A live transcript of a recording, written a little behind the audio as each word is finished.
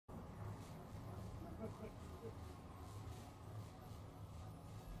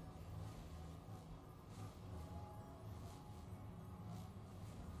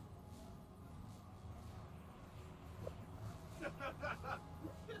All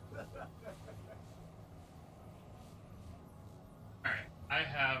right, I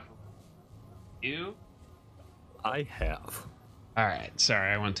have you. I have. All right,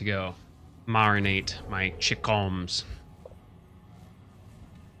 sorry, I went to go marinate my chickens.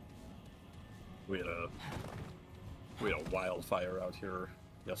 We had a wildfire out here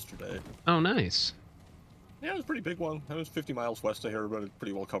yesterday. Oh, nice. Yeah, it was a pretty big one. It was 50 miles west of here, but it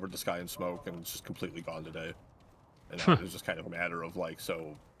pretty well covered the sky in smoke, and it's just completely gone today. And now it was just kind of a matter of like,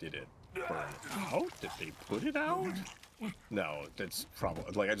 so did it burn out? Did they put it out? No, it's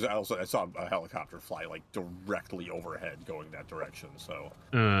probably like I saw a helicopter fly like directly overhead going that direction. So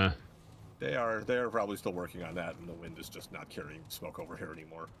they're probably still working on that, and the wind is just not carrying smoke over here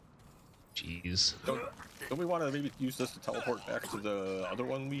anymore. Jeez. Don't we want to maybe use this to teleport back to the other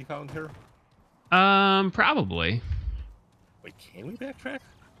one we found here? Probably. Wait, can we backtrack?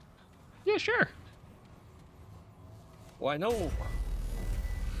 Yeah, sure. Well, I know.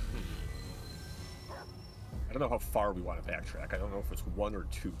 I don't know how far we want to backtrack. I don't know if it's 1 or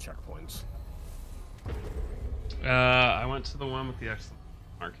 2 checkpoints. I went to the one with the excellent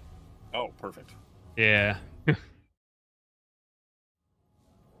mark. Oh, perfect. Yeah.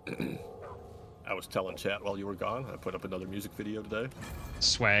 I was telling chat while you were gone. I put up another music video today.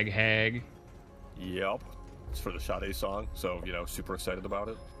 Swag hag. Yep. It's for the Sade song, so, you know, super excited about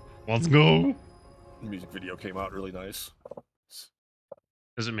it. Let's go. The music video came out really nice.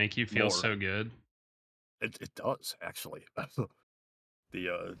 Does it make you feel so good? It does, actually.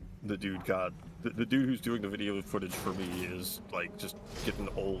 The dude the dude who's doing the video footage for me is like just getting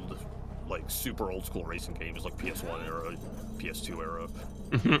old, like super old school racing games like PS1 era, PS2 era.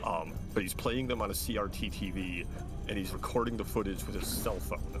 But he's playing them on a CRT TV, and he's recording the footage with his cell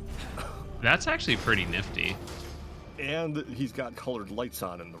phone. That's actually pretty nifty. And he's got colored lights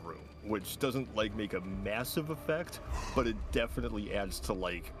on in the room, which doesn't like make a massive effect, but it definitely adds to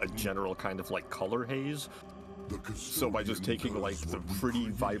like a general kind of like color haze. So by just taking like the pretty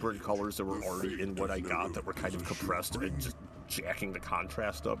vibrant colors that were already in what I got that were kind of compressed and just jacking the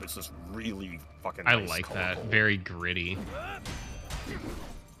contrast up, it's just really fucking nice. I like that. Very gritty.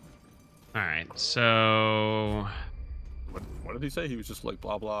 Alright, so... What did he say? He was just like,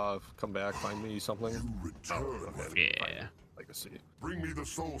 blah, blah, come back, find me, something? Okay, yeah. Legacy. Bring me the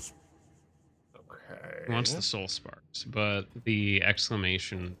souls. Okay. He wants the soul sparks, but the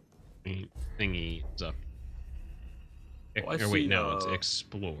exclamation thingy is up. Well, or wait, no, it's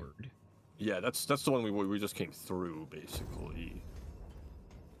explored. Yeah, that's the one we just came through, basically.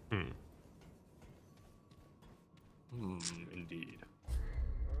 Indeed.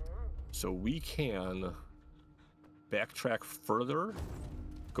 So we can backtrack further,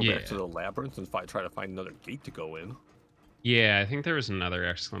 go back to the labyrinth, and try to find another gate to go in. Yeah, I think there was another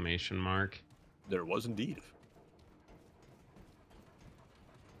exclamation mark. There was indeed.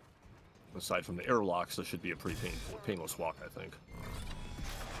 Aside from the airlocks, this should be a pretty painless walk, I think.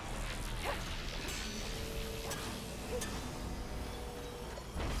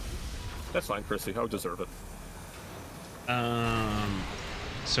 That's fine, Chrissy. I would deserve it.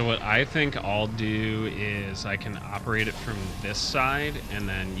 So what I think I'll do is I can operate it from this side, and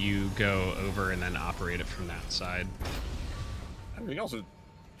then you go over and then operate it from that side. I mean, we can also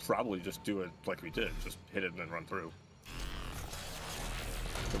probably just do it like we did. Just hit it and then run through.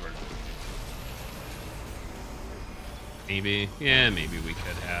 Maybe. Yeah, maybe we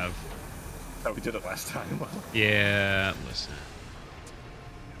could have. How we did it last time. Yeah, listen.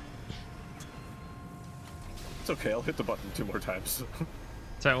 It's okay, I'll hit the button 2 more times.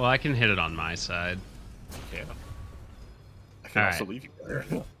 So, well, I can hit it on my side. Yeah. I can also leave you there.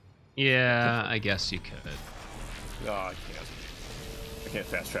 Yeah, I guess you could. No, I can't. I can't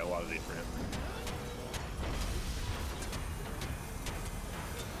fast travel out of the ramp.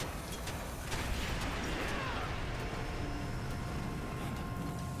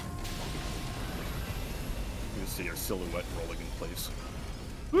 You can see your silhouette rolling in place.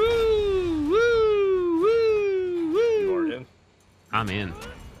 Woo! Woo! Woo! Woo! You are in? I'm in.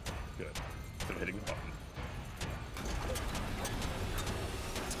 Good. So I'm hitting the button.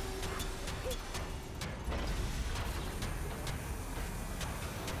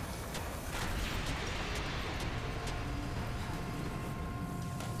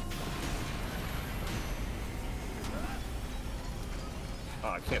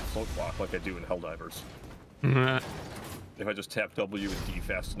 I can't float block like I do in Helldivers. If I just tap W and D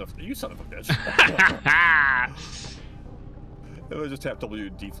fast enough, you son of a bitch. If I just tap W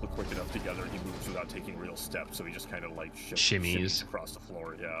and D quick enough together, he moves without taking real steps, so he just kind of like shimmies across the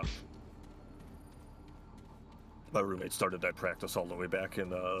floor. Yeah. My roommate started that practice all the way back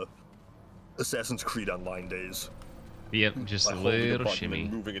in Assassin's Creed Online days. Yep, just By a holding little button shimmy.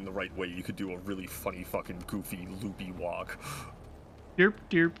 and moving in the right way, you could do a really funny, fucking goofy, loopy walk. Derp,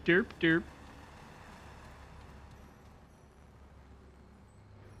 derp, derp, derp.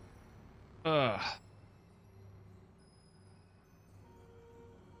 Ugh.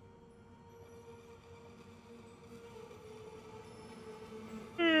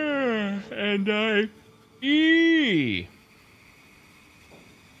 And I E.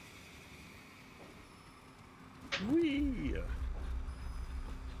 Whee!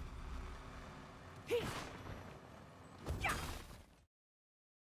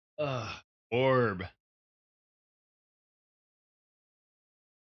 Orb.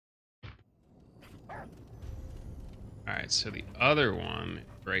 Alright, so the other one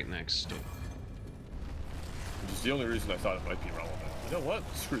right next door. Which is the only reason I thought it might be relevant. You know what?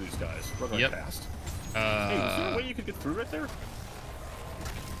 Screw these guys. Run right past. Hey, is there a way you could get through right there?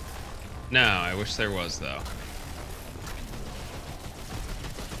 No, I wish there was, though.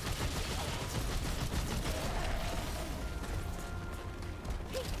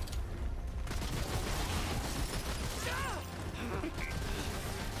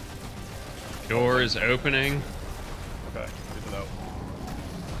 Door is opening. Okay, good to know.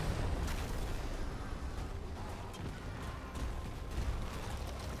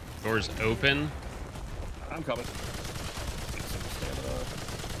 Door's open. I'm coming. Get some stamina.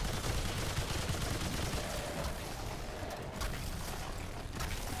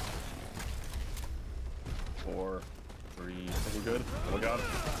 4, 3. I think we're good. Oh my god.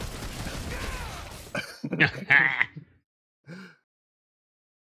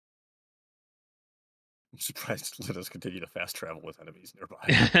 I'm surprised it let us continue to fast travel with enemies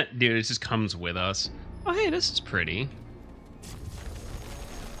nearby. Dude, it just comes with us. Oh, hey, this is pretty.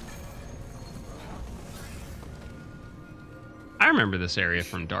 I remember this area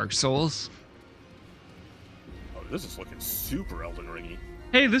from Dark Souls. Oh, this is looking super Elden Ringy.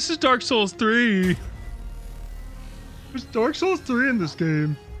 Hey, this is Dark Souls 3. There's Dark Souls 3 in this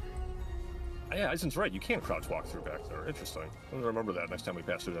game. Yeah, Eisen's right. You can't crouch walk through back there. Interesting. I'm gonna remember that next time we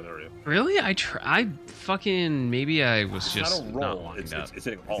pass through that area. Really? I fucking maybe I was It's just not a not roll. lined It's up.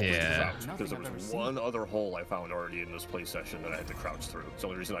 hitting all of Yeah. the crouch. Because there was one other hole I found already in this play session that I had to crouch through. It's the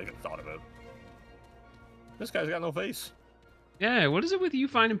only reason I even thought of it. This guy's got no face. Yeah, what is it with you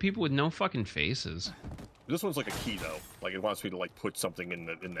finding people with no fucking faces? This one's like a key though. Like it wants me to like put something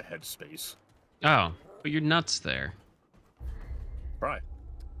in the head space. Oh, but your nuts there. Right.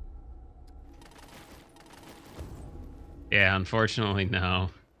 Yeah, unfortunately,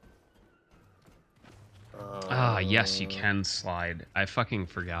 no. Yes, you can slide. I fucking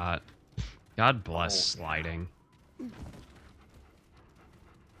forgot. God bless sliding.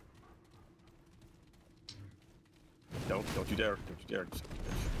 Don't you dare. Don't you dare.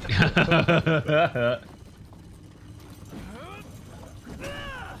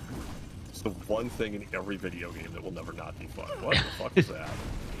 It's the one thing in every video game that will never not be fun. What the fuck is that?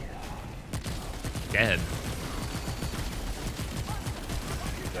 Dead.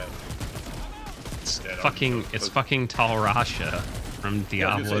 It's fucking Talrasha from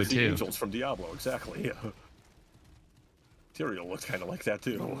Diablo 2. Angels from Diablo, exactly. Yeah. Tyrael looks kind of like that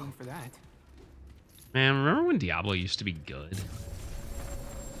too. For that. Man, remember when Diablo used to be good?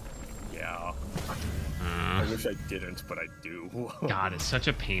 Yeah. I wish I didn't, but I do. God, it's such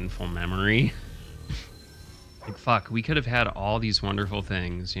a painful memory. Like, fuck, we could have had all these wonderful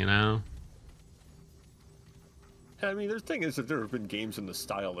things, you know? I mean, the thing is that there have been games in the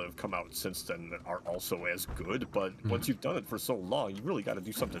style that have come out since then that are also as good, but once you've done it for so long, you really got to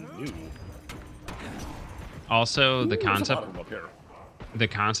do something new. Also, the concept... There's a lot of them up here. The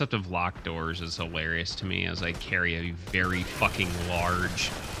concept of locked doors is hilarious to me as I carry a very fucking large,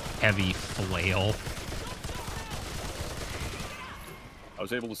 heavy flail. I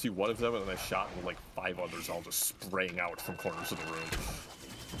was able to see one of them, and then I shot with like 5 others, all just spraying out from corners of the room.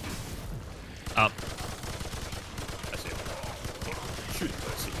 Up. I see it. Shooting, but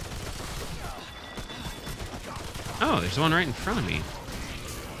I see it. Oh, there's one right in front of me.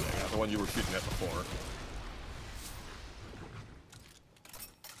 Yeah, the one you were shooting at before.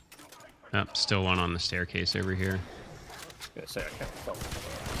 Oh, still one on the staircase over here. I was gonna say, I can't tell.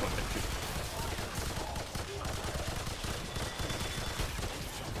 What they shoot.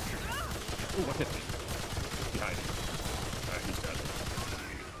 Ooh, what hit me? Behind him. Alright, he's dead.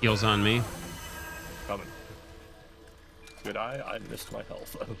 Heals on me. Coming. Good eye, I missed my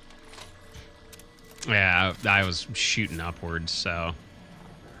health. Yeah, I was shooting upwards, so...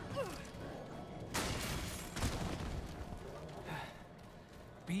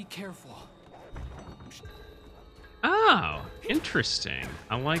 Be careful. Oh, interesting.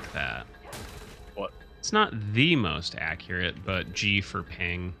 I like that. What? It's not the most accurate, but G for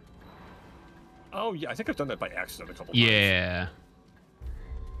ping. Oh, yeah, I think I've done that by accident a couple times. Yeah.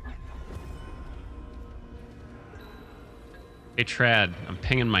 Hey, Trad, I'm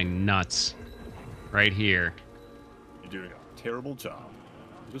pinging my nuts right here. You're doing a terrible job.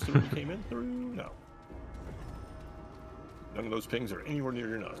 Is this the room you came in through? No. None of those pings are anywhere near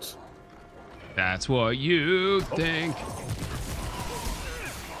your nuts. That's what you think.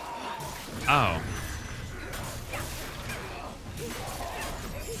 Oh.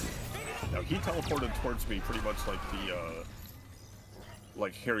 Now, he teleported towards me pretty much like the,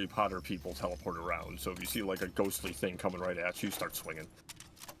 like Harry Potter people teleport around. So if you see like a ghostly thing coming right at you, start swinging.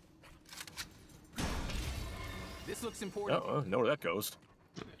 This looks important. Know where that goes.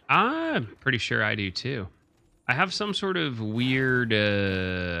 I'm pretty sure I do too. I have some sort of weird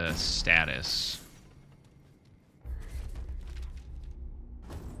status.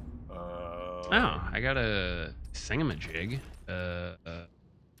 Oh, I got a thingamajig.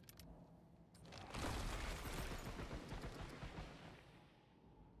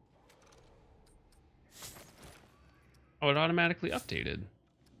 Oh, it automatically updated.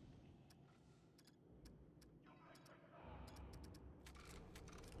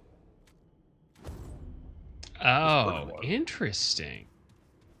 Oh, interesting.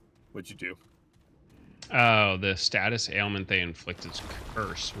 What'd you do? Oh, the status ailment they inflict is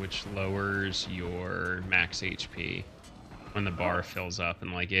curse, which lowers your max HP when the bar fills up,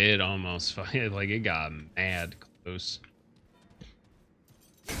 and like it almost like it got mad close.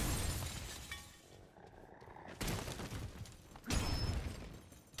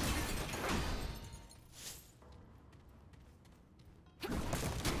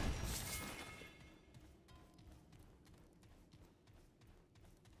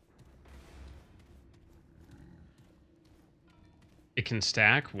 It can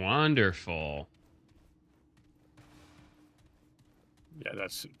stack? Wonderful. Yeah,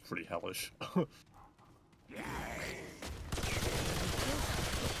 that's pretty hellish.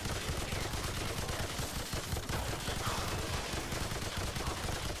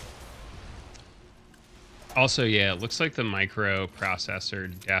 Also, yeah, it looks like the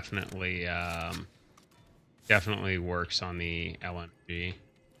microprocessor definitely works on the LMG.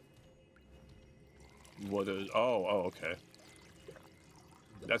 What is... Oh, okay.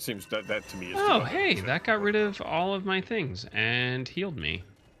 That seems... That to me is... Oh, hey, that got rid of all of my things and healed me.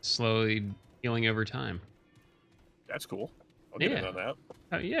 Slowly healing over time. That's cool. I'll get in on that.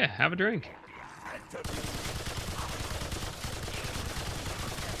 Oh, yeah, have a drink.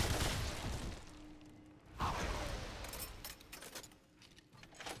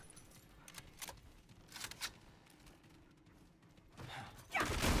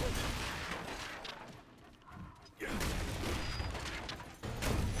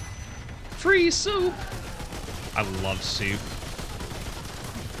 Free soup! I love soup.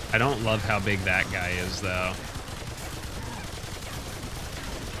 I don't love how big that guy is, though.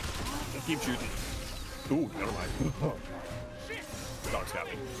 Keep shooting. Ooh, never mind. Dog's got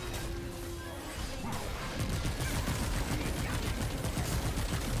me.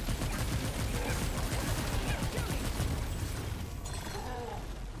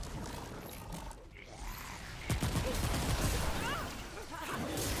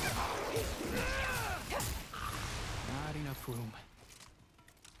 Not enough room.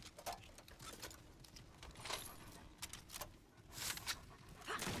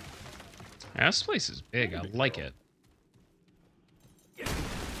 Yeah, this place is big. I like it. Big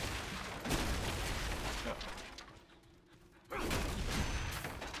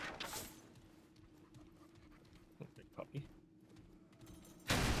puppy.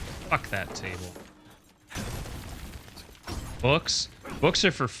 Fuck that table. Books? Books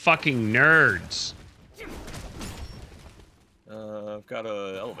are for fucking nerds. I've got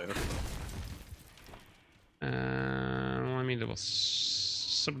a elevator. Let me double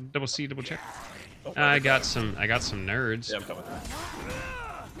C, double check. Oh, I got some nerds. Yeah, I'm coming.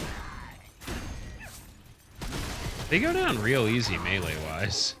 They go down real easy melee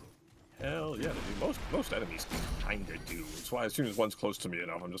wise. Hell yeah, they do. Most enemies kinda do. That's why as soon as one's close to me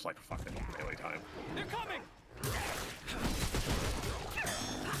enough, I'm just like, fucking melee time. They're coming.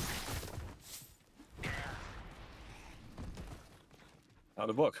 Found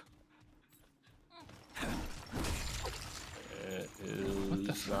a book. It is What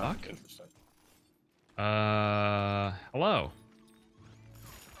the not fuck? interesting. Hello.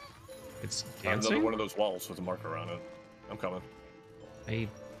 It's Found dancing? another one of those walls with a marker on it. I'm coming.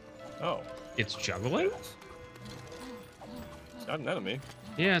 Oh. It's juggling? It's not an enemy.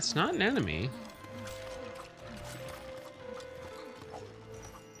 Yeah, it's not an enemy.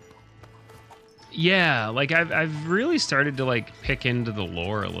 Yeah, like I've really started to like pick into the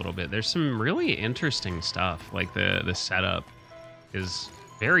lore a little bit. There's some really interesting stuff. Like the setup is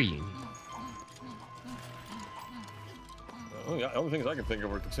very unique. Oh yeah, the only things I can think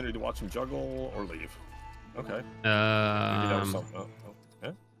of are continue to watch him juggle or leave. Okay. Maybe that was something. Yeah.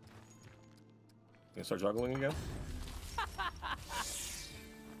 You gonna start juggling again?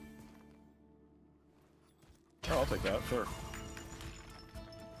 Oh, I'll take that. Sure.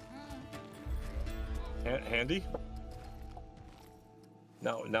 Handy.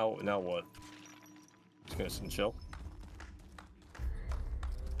 Now what? Just gonna sit and chill.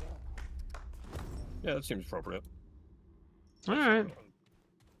 Yeah, that seems appropriate. All right.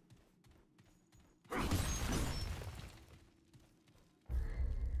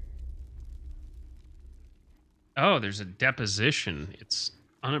 Oh, there's a deposition. It's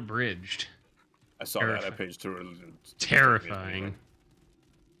unabridged. I saw that at page 2. Terrifying.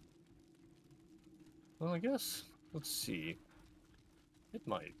 Well, I guess. Let's see. It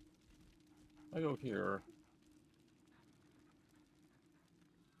might. I go here.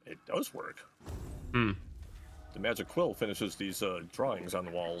 It does work. Hmm. The magic quill finishes these drawings on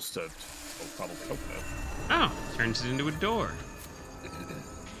the walls to probably open it. Oh, turns it into a door. I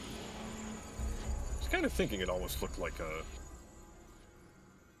was kind of thinking it almost looked like the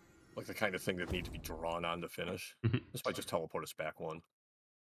kind of thing that need to be drawn on to finish. This might just teleport us back one.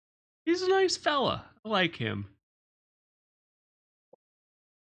 He's a nice fella. I like him.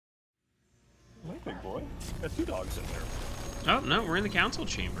 Hey, big boy. Got 2 dogs in there. Oh, no, we're in the council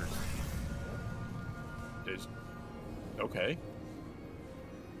chamber. Okay.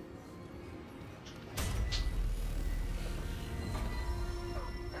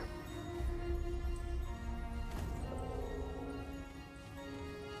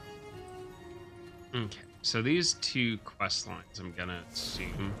 Okay, so these 2 quest lines, I'm gonna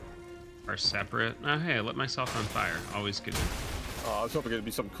assume, are separate. Oh, hey, I lit myself on fire. Always good. Oh, I was hoping it'd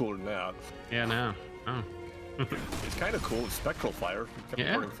be something cooler than that. Yeah, no. Oh. It's kind of cool. It's spectral fire. It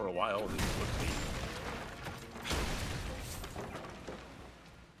kept burning for a while. And it looked neat.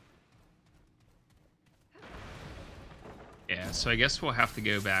 Yeah, so I guess we'll have to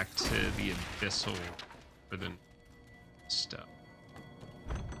go back to the Abyssal for the stuff.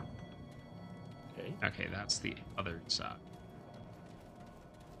 Okay. Okay, that's the other side.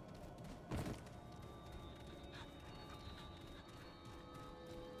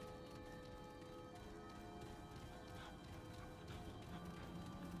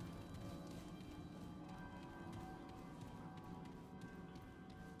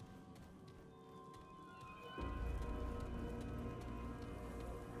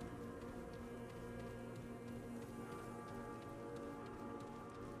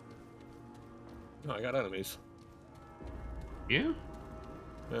 No, I got enemies. You?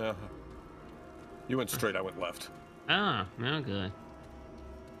 Yeah. You went straight, I went left. Ah, no good.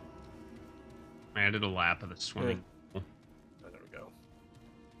 I did a lap of the swimming pool. Oh, there we go.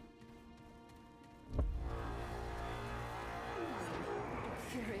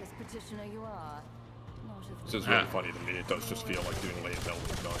 Curious petitioner you are. Not if This is really funny to me. It does just feel like doing Lady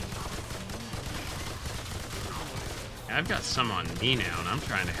Velvet Gun. I've got some on me now, and I'm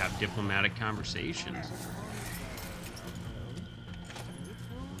trying to have diplomatic conversations.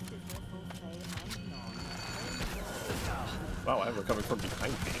 Wow, I have her coming from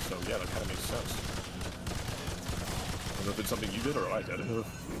behind me, so yeah, that kind of makes sense. I don't know if it's something you did or I did.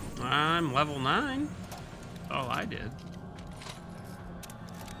 I'm level 9. That's all I did.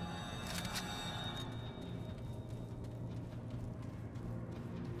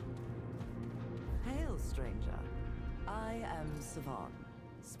 Hail, stranger. I am Savan,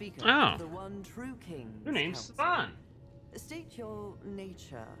 speaker Oh. of the one true king. Your name's Savan. State your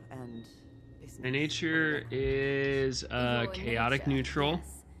nature and business. My nature is chaotic neutral.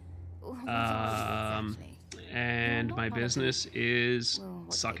 And my business is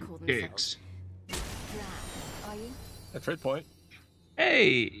sucking dicks. Are you? A trade point.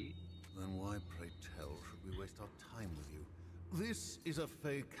 Hey! Then why, pray tell, should we waste our time with you? This is a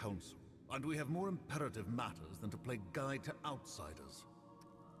Fey Council, and we have more imperative matters than to play guide to outsiders.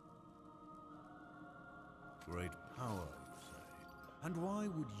 Great power, you say? And why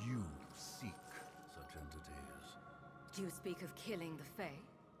would you seek such entities? Do you speak of killing the Fae?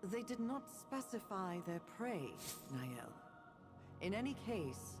 They did not specify their prey, Niall. In any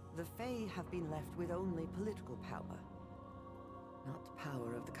case, the Fae have been left with only political power. Not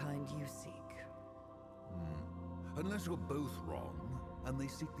power of the kind you seek. Unless you're both wrong, and they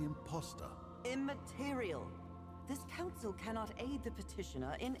seek the imposter. Immaterial. This council cannot aid the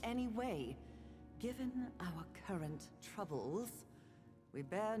petitioner in any way. Given our current troubles, We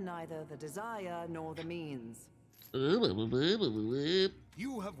bear neither the desire nor the means. You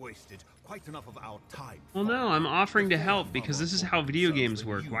have wasted quite enough of our time. Well, no, I'm offering to help because this is how video games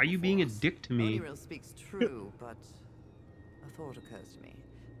work. Why are you being a dick to me? Oniril speaks true, but a thought occurs to me.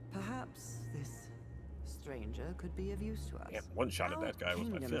 Perhaps this stranger could be of use to us. Yeah, one shot at that guy with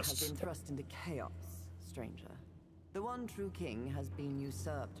my Our kingdom has fists. been thrust into chaos, stranger. The one true king has been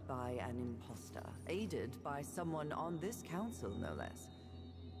usurped by an impostor, aided by someone on this council, no less.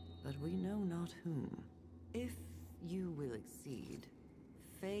 But we know not whom. If you will accede,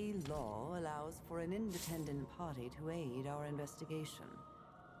 Fey law allows for an independent party to aid our investigation.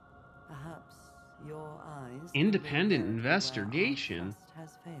 Perhaps your eyes... Independent investigation?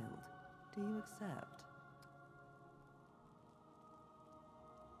 Trust has failed. Do you accept?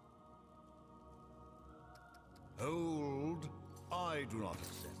 Hold. I do not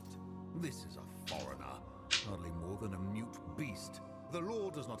accept. This is a foreigner, hardly more than a mute beast. The law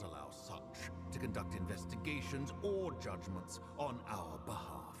does not allow such to conduct investigations or judgments on our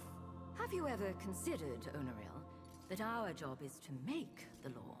behalf. Have you ever considered, Oniril, that our job is to make the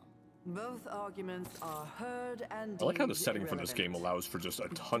law? Both arguments are heard and I like how the deemed setting for this game irrelevant. allows for just a We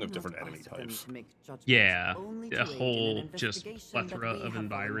ton do of different not enemy ask them types. to make judgments, Yeah, only a to aid in an whole just investigation plethora that we of have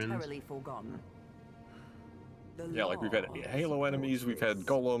environs. voluntarily foregone. The Yeah, like we've had law Halo enemies, we've had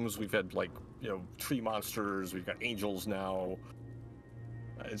supports golems, we've had like, you know, tree monsters, we've got angels now.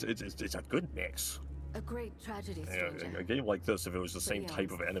 It's a good mix. A great tragedy, Yeah, stranger. a game like this, if it was the But same yes,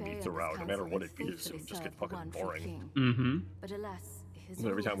 type of enemy Faye and throughout, his no matter council what it have is, it would just get faithfully fucking served the one true boring. king. Mm-hmm. But alas, his And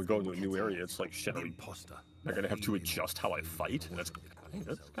every rule time we has go been into a new area, curtailed. it's like, shit, The are we imposter. gonna have to adjust how I fight? And that's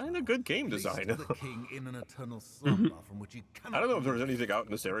kind of good game Placed design. the king in an eternal slumber from which he cannot I don't know if there's emerge. anything out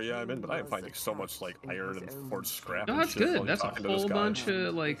in this area I'm in, but I am finding so much like iron and forged scrap. Oh, and that's shit while good. I'm That's a talking to this whole guy. bunch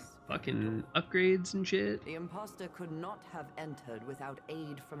of like fucking upgrades and shit. The imposter could not have entered without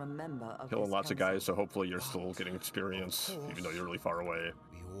aid from a member of Killing this lots of council. guys, so hopefully you're still getting experience, even though you're really far away.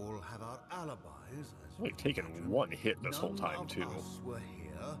 We all have our alibis. As I've only taken one hit this whole None time of too. us were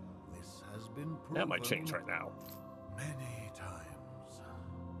here. This has been That might change proven right now. many times.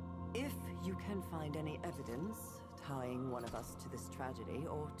 If you can find any evidence tying one of us to this tragedy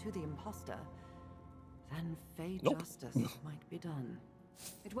or to the imposter, then Fey Nope. justice might be done.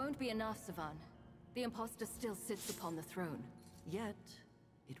 It won't be enough, Savan. The imposter still sits upon the throne. Yet,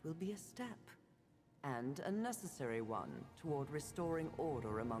 it will be a step, and a necessary one toward restoring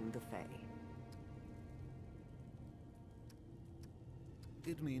order among the Fae.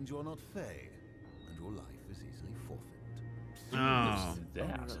 It means you're not Fey, and your life is easily forfeit. Oh,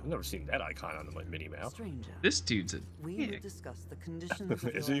 That. I've never seen that icon on my mini map. Stranger, this dude's a we will dick. discuss the conditions of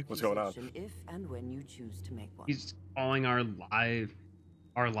Is your he? What's going on? accusation if and when you choose to make one. He's calling our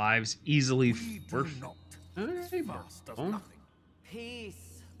lives easily We do forfeit. not. Alright, Fast does well. nothing.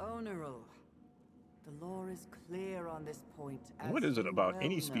 Peace, Oniril. The law is clear on this point. What as is it you about well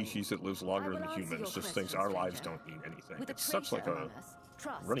any know. species that lives longer I will than answer humans your just thinks question, our lives stranger. don't mean anything? With a It's such like traitor a among us,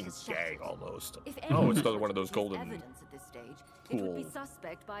 trust running is gag shattered. almost. If Oh, anyone it's another one of produces those golden evidence at this stage, it would be pool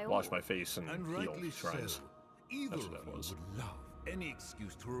suspect by all. wash my face and, And heal rightly shrines. so. Either That's of what that you was. would love any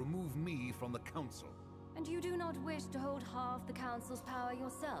excuse to remove me from the council. And you do not wish to hold half the council's power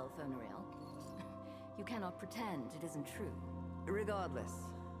yourself, Oniril? You cannot pretend it isn't true. Regardless,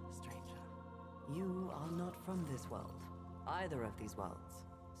 stranger, you are not from this world, either of these worlds.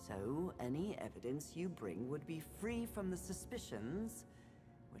 So, any evidence you bring would be free from the suspicions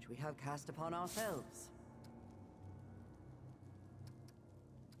which we have cast upon ourselves.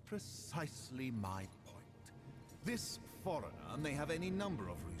 Precisely my point. This foreigner may have any number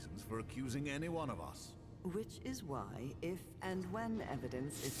of reasons for accusing any one of us. Which is why, if and when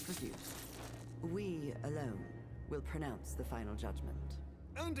evidence is produced, we alone will pronounce the final judgment.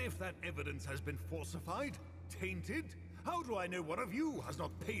 And if that evidence has been falsified, tainted, how do I know one of you has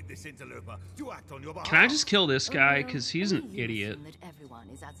not paid this interloper to act on your behalf? Can I just kill this guy? Oniril, Because he's an only you idiot. assume that everyone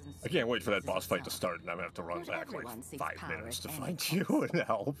is as I can't wait for that unscrupulous boss as fight to yourself. start, and I'm gonna have to run Not back like everyone seeks 5 power minutes to at find any you cost. and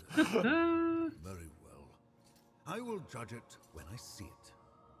help. Very well. I will judge it when I see it.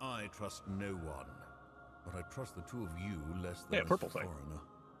 I trust no one, but I trust the two of you less than Yeah, this purple thing. foreigner.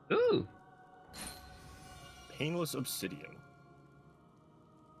 Ooh, Painless obsidian.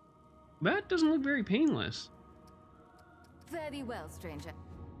 that doesn't look very painless. Fare thee well, stranger.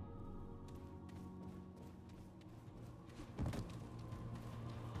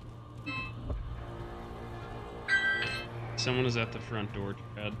 Someone is at the front door,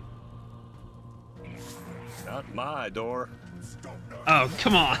 Chad. Not my door. Oh,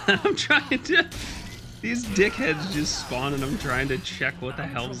 come on. I'm trying to... These dickheads just spawn and I'm trying to check what the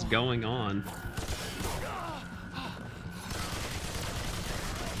hell's going on.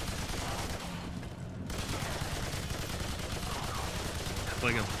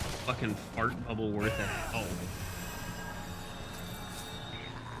 like a fucking fart bubble worth of hell.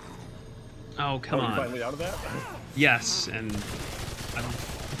 Oh, come You on. finally out of that? Yes, and I'm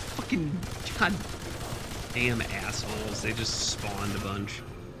fucking god damn assholes. They just spawned a bunch.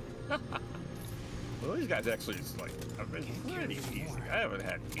 Well, these guys actually is like pretty easy. I haven't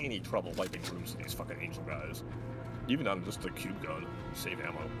had any trouble wiping through some of these fucking angel guys. Even on just the cube gun, save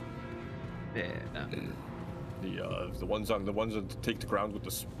ammo. Yeah. The ones that take the ground with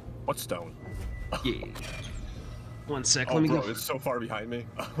the what stone? Yeah. 1 sec, Oh, let me bro, go. it's so far behind me.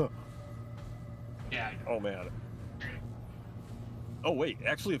 Yeah. Oh man. Oh wait,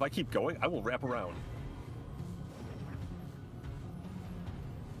 actually, if I keep going, I will wrap around.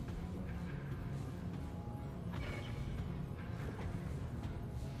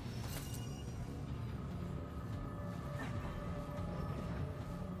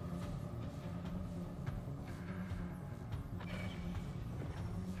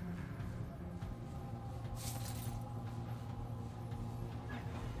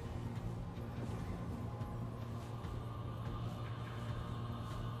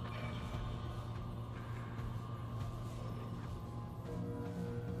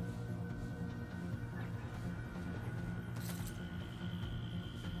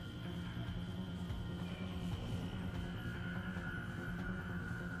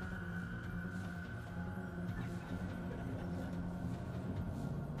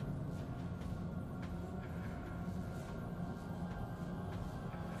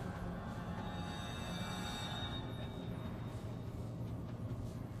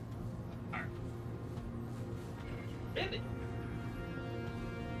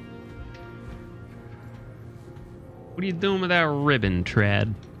 What are you doing with that ribbon,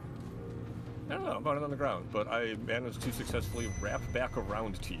 Trad? I don't know about it on the ground, but I managed to successfully wrap back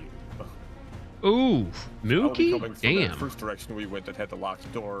around to you. Ooh, I'll be Mookie? coming from that Damn. first direction we went that had the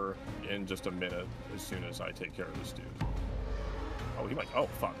locked door in just a minute as soon as I take care of this dude. Oh, he might. Oh,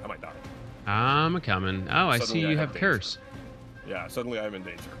 fuck. I might die. I'm coming. Oh, I see Suddenly I you have have danger. curse. Yeah, suddenly I'm in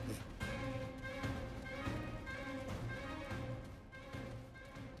danger.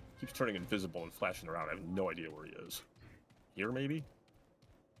 Keeps turning invisible and flashing around. I have no idea where he is. Here, maybe?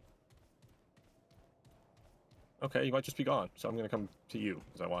 Okay, you might just be gone. So I'm going to come to you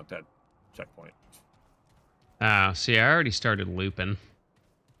because I want that checkpoint. Oh, see, I already started looping.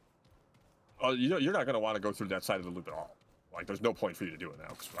 Oh, you're not going to want to go through that side of the loop at all. Like, there's no point for you to do it now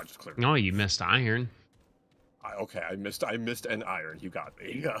because I just cleared it. Oh, you missed iron. Okay, I missed an iron. You got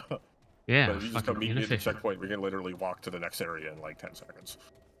me. Yeah, But if you just fucking come meet me at the inefficient. checkpoint, we can literally walk to the next area in like 10 seconds.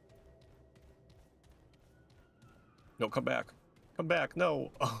 No, come back. Come back.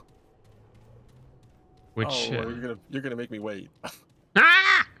 No. Which, you're gonna make me wait.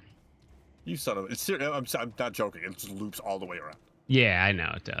 Ah! You son of a... It's serious. I'm not joking. It just loops all the way around. Yeah, I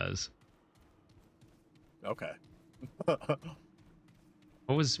know it does. Okay. What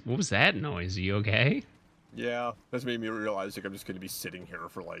was that noise? Are you okay? Yeah, that's made me realize like I'm just gonna be sitting here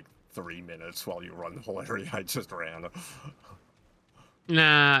for like 3 minutes while you run the whole area I just ran.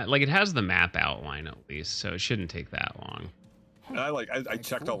 Nah, like it has the map outline at least, so it shouldn't take that long. And I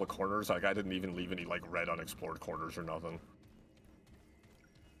checked all the corners. Like I didn't even leave any like red unexplored corners or nothing.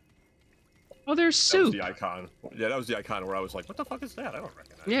 Oh, there's That was soup. the icon. Yeah, that was the icon where I was like, what the fuck is that? I don't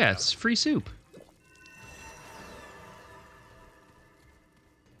recognize Yeah, that. it's free soup.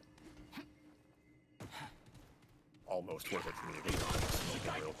 Almost worth it for me to get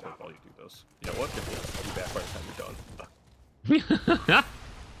on real quick while you do this. You know what? I'll be back by the time you're done.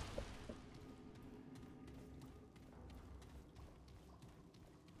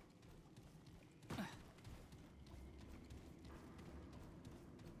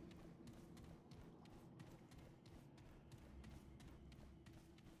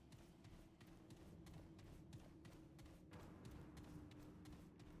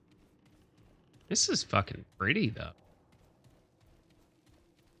 This is fucking pretty though.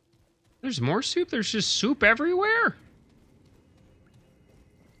 There's more soup? There's just soup everywhere?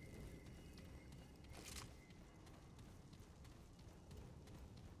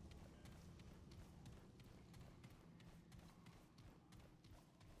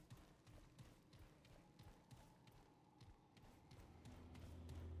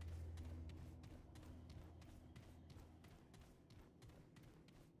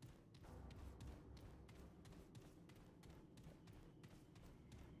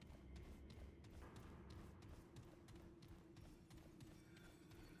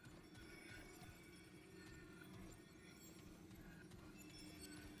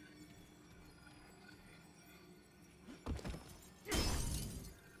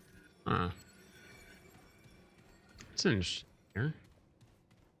 Huh. It's interesting here.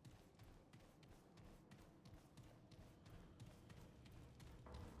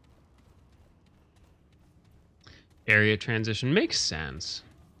 Area transition makes sense.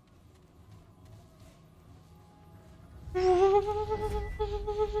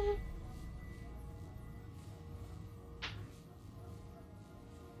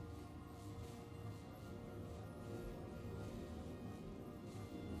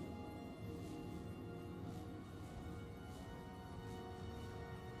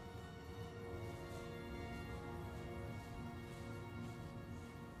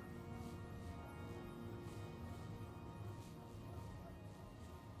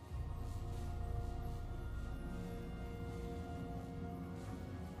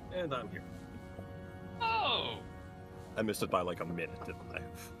 And I'm here. Oh. I missed it by like a minute,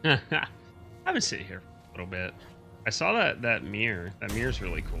 didn't I? I've been sitting here for a little bit. I saw that mirror. That mirror's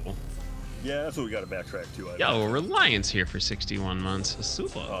really cool. Yeah, that's what we got to backtrack to. Yo, Reliance here for 61 months.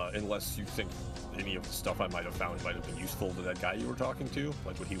 Super. Unless you think any of the stuff I might have found might have been useful to that guy you were talking to.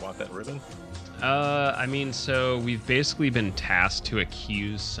 Like, would he want that ribbon? I mean, so we've basically been tasked to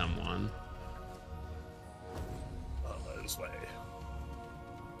accuse someone. This way.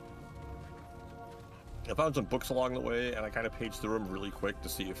 I found some books along the way, and I kind of paged through them really quick to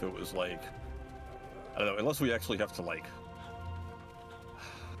see if it was like, I don't know, unless we actually have to like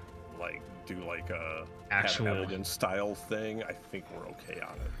do like a Actual evidence style thing, I think we're okay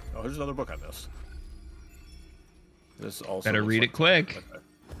on it. Oh, here's another book I missed. This also better read like, it quick. Okay.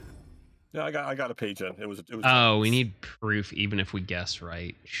 Yeah, I got a page in. It was. Oh, we need proof even if we guess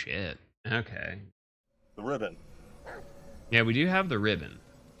right. Shit. Okay. The ribbon. Yeah, we do have the ribbon.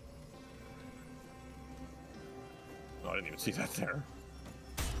 Oh, I didn't even see that there.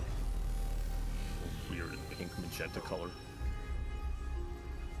 Weird pink magenta color.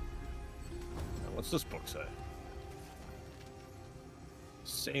 Now, what's this book say?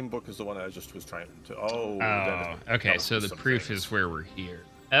 Same book as the one I just was trying to. Oh. Okay. So the proof is where we're here.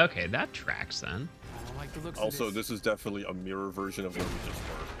 Okay, that tracks then. I don't like the looks Also, of this is definitely a mirror version of where we just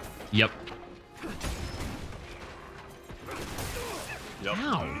were. Yep. Yep.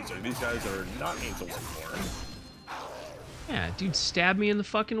 Ow. These guys are not angels anymore. Yeah, dude stabbed me in the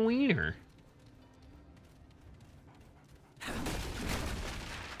fucking wiener.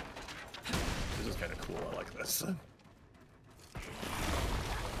 This is kind of cool. I like this.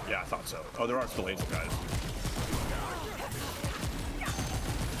 Yeah, I thought so. Oh, there are still angel guys.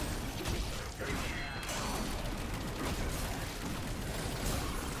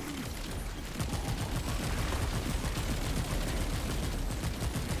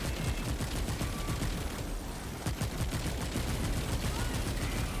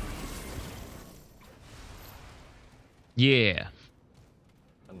 Yeah.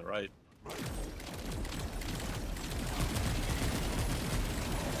 On the right.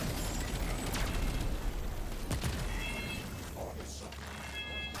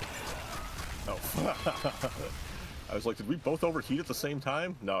 Oh. I was like, did we both overheat at the same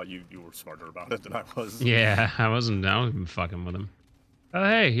time? No, you were smarter about it than I was. Yeah, I wasn't fucking with him. Oh,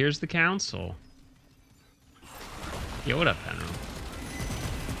 hey, here's the council. Yo, what up, Penrose?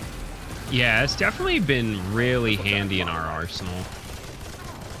 Yeah, it's definitely been really handy in our arsenal.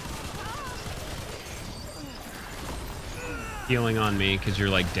 Healing on me, because you're,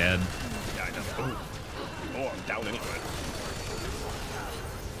 like, dead. Yeah, I know. Oh, I'm down anyway.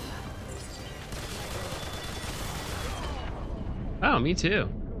 Oh, me too.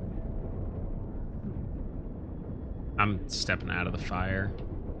 I'm stepping out of the fire.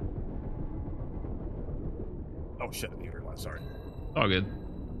 Oh, shit, I didn't even realize. Sorry. All good.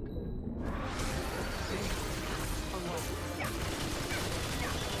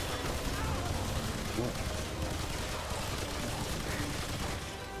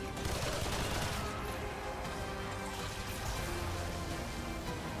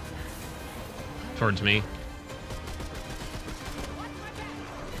 Towards me.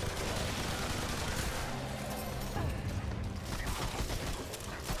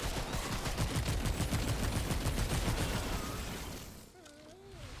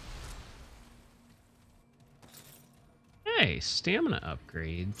 Hey, stamina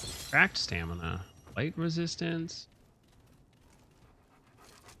upgrade. Cracked stamina. Light resistance.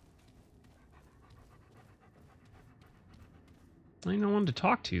 I ain't no one to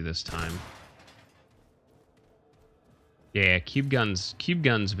talk to this time. Yeah, cube guns. Cube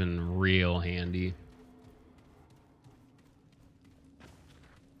guns been real handy.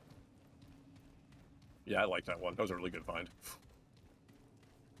 Yeah, I like that one. That was a really good find.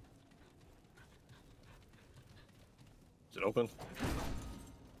 Is it open?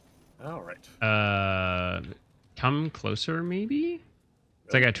 All right. Come closer, maybe.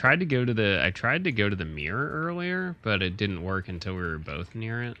 It's like I tried to go to the mirror earlier, but it didn't work until we were both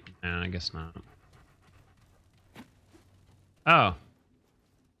near it. I guess not. Oh.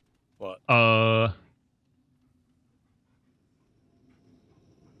 What?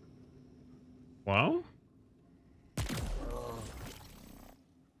 Well?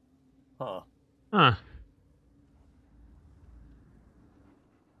 Huh. Huh.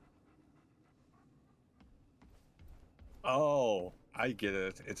 Oh, I get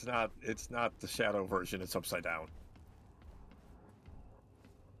it. It's not the shadow version, it's upside down.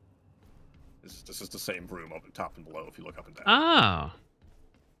 This is the same room up at top and below if you look up and down. Oh.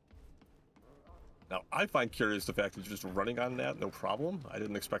 Now, I find curious the fact that you're just running on that, no problem. I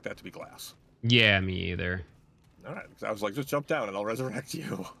didn't expect that to be glass. Yeah, me either. All right, I was like, just jump down and I'll resurrect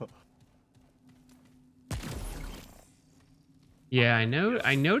you. Yeah, I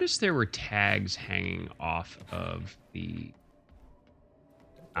noticed there were tags hanging off of the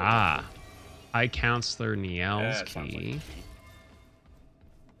High Counselor Niel's That sounds like a key. key.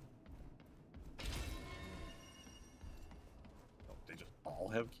 Oh, they just all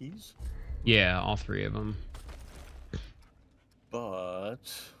have keys? Yeah, all three of them.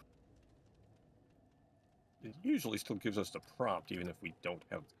 But it usually still gives us the prompt even if we don't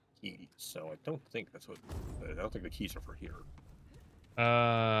have the keys. So I don't think that's what. I don't think the keys are for here.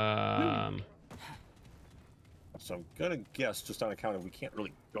 So I'm gonna guess, just on account of we can't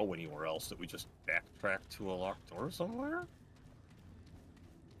really go anywhere else, that we just backtrack to a locked door somewhere.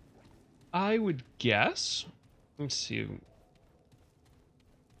 I would guess. Let's see.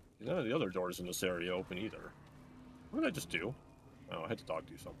 None of the other doors in this area open either. What did I just do? Oh, I had the dog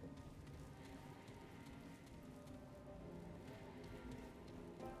do something.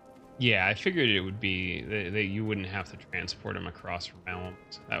 Yeah, I figured it would be that you wouldn't have to transport him across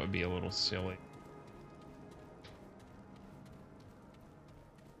realms. That would be a little silly.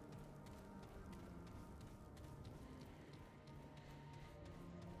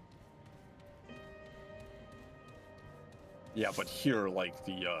 Yeah, but here, like,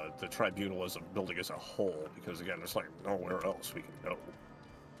 the tribunal as a building as a whole, because again, there's like nowhere else we can go.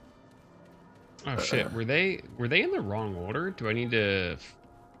 Oh shit, were they in the wrong order? Do I need to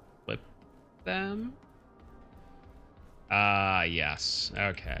flip them? Yes.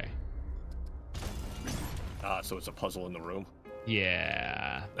 Okay. So it's a puzzle in the room.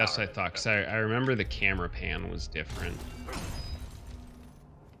 Yeah, that's what I Alright, thought, because I remember the camera pan was different.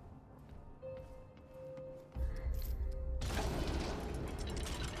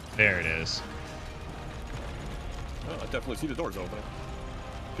 There it is. Oh, I definitely see the doors opening.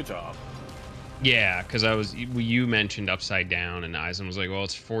 Good job. Yeah, because you mentioned upside down, and Eisen was like, well,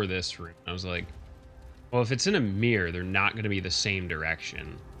 it's for this room. I was like, well, if it's in a mirror, they're not going to be the same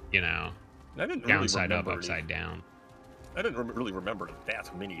direction, you know? I didn't really Downside up, remember upside down. I didn't really remember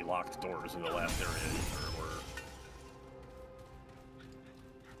that many locked doors in the last area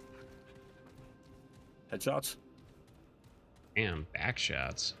either. Headshots? Damn, back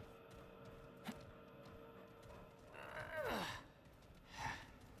shots.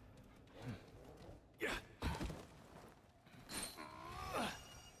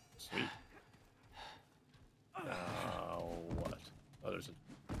 Sweet. What? Oh, there's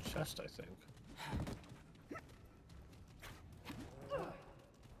a chest, I think.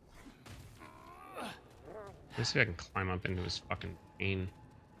 Let's see if I can climb up into his fucking brain.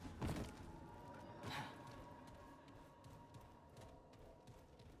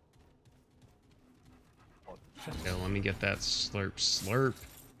 Okay, let me get that slurp.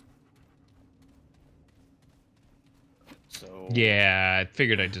 So. Yeah, I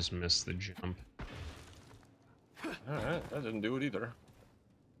figured I just missed the jump. Alright, that didn't do it either.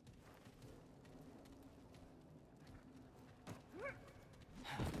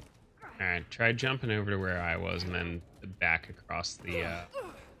 Alright, try jumping over to where I was and then back across the,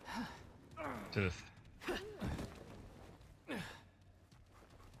 to the...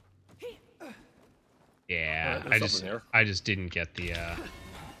 Yeah, Alright, I just didn't get the,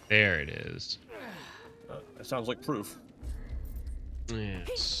 there it is. That sounds like proof.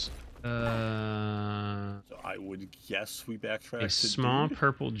 Yes. So I would guess we backtrack A to small dude.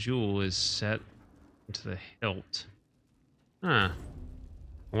 purple jewel is set into the hilt. Huh.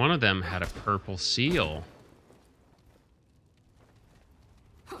 One of them had a purple seal.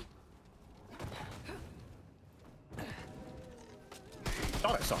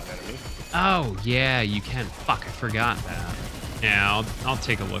 Thought I saw an enemy. Oh, yeah, you can. Fuck, I forgot that. Yeah, I'll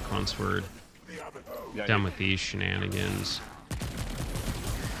take a look once we're Yeah, done with these shenanigans.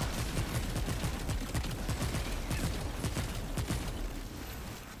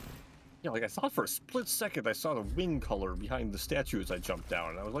 Yeah, like I thought for a split second I saw the wing color behind the statue as I jumped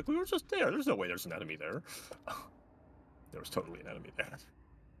down, and I was like, we were just there. There's no way there's an enemy there. There was totally an enemy there.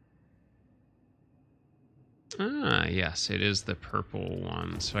 Ah, yes, it is the purple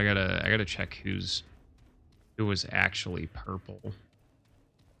one. So I gotta check who was actually purple. I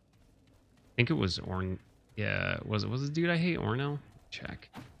think it was Yeah, was it the dude I hate, Ornell? Check.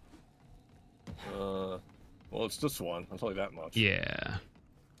 Well, it's this one. I'll tell you that much. Yeah.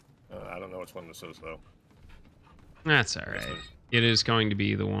 I don't know which one this is though. That's all right. It is going to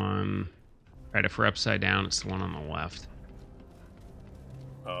be the one. Right, if we're upside down, it's the one on the left.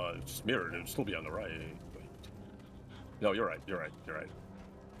 It's just mirrored. It'd still be on the right. Wait. No, you're right. You're right. You're right.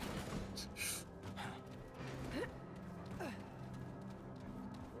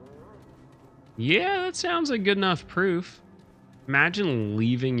 Yeah, that sounds like good enough proof. Imagine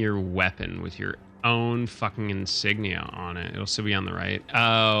leaving your weapon with your own fucking insignia on it. It'll still be on the right.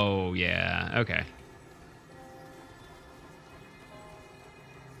 Oh, yeah. Okay.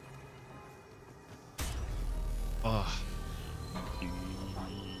 Oh.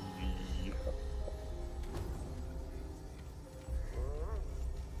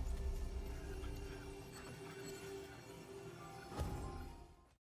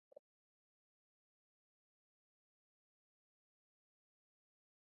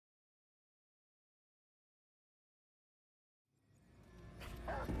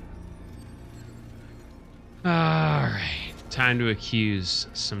 All right. Time to accuse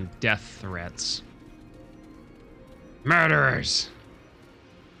some death threats. Murderers!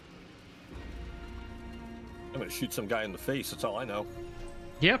 I'm gonna shoot some guy in the face. That's all I know.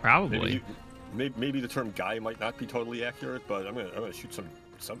 Yeah, probably. Maybe the term "guy" might not be totally accurate, but I'm gonna shoot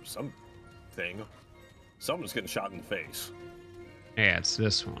some thing. Someone's getting shot in the face. Yeah, it's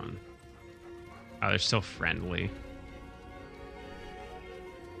this one. Oh, they're still friendly.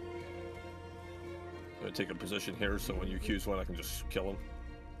 I'm gonna take a position here, so when you accuse one, I can just kill him.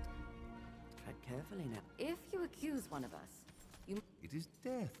 Tread carefully now. If you accuse one of us, you It is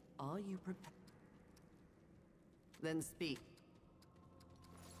death. Are you prepared? Then speak.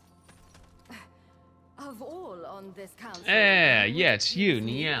 of all on this council. Yeah, it's you,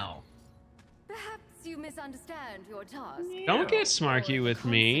 Niel. Perhaps you misunderstand your task. Don't get smarky with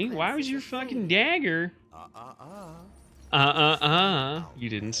me. Why was your fucking dagger? You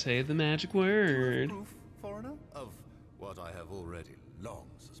didn't say the magic word. Proof, foreigner, of what I have already long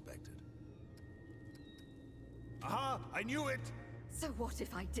suspected. Aha! I knew it! So what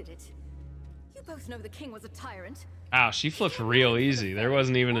if I did it? You both know the king was a tyrant. Wow, she flipped real easy. There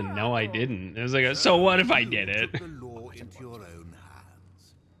wasn't even a no, I didn't. It was like, so what if I did it? Took the law into your own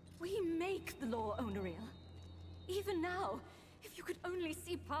hands. We make the law, Onariel. Even now, if you could only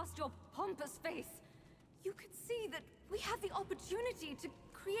see past your pompous face, you could see that we have the opportunity to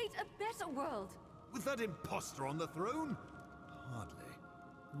create a better world. With that imposter on the throne? Hardly.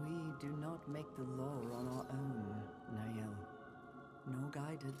 We do not make the law on our own, Nael, nor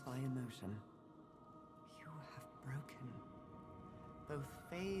guided by emotion. You have broken both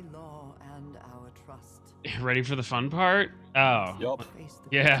Fey law and our trust. Ready for the fun part? Oh. Yup. Face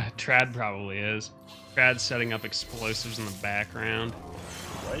the Yeah, Trad probably is. Trad's setting up explosives in the background.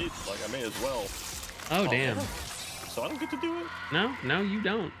 Right? Like, I may as well. Oh, damn. So I don't get to do it? No, you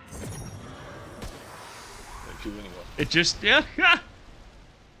don't. I do anyway. It just, yeah.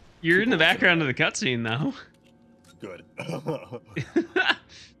 You're in the background of the cutscene, though. Good.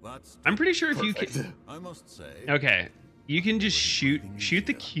 That's I'm pretty sure if you Perfect. can. I must say. Okay, you can just shoot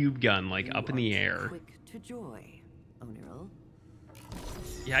the cube gun like up in the air. quick to joy, Oniril.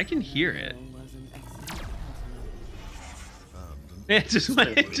 Yeah, I can hear it. Was an excellent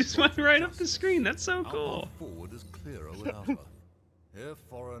counselor. It just went right up the screen. That's so Our cool. path forward is clearer without her. Here,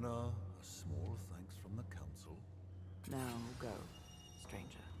 foreigner, a small thanks from the council. Now go,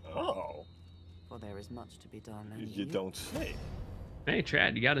 stranger, Oh. for there is much to be done. And You don't say. Hey,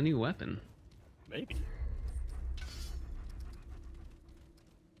 Trad, you got a new weapon. Maybe.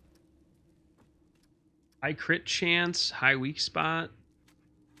 High crit chance, high weak spot.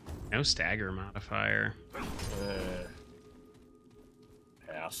 No stagger modifier.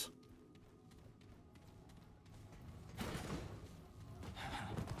 Pass.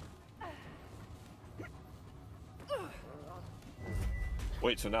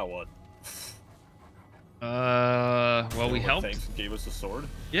 Wait, so now what? Well, we helped. Thanks and gave us the sword?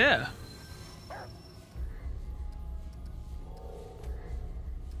 Yeah.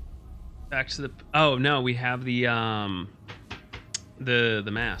 Back to the. Oh no, we have the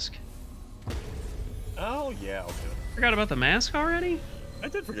mask. Oh, yeah, okay. Forgot about the mask already. I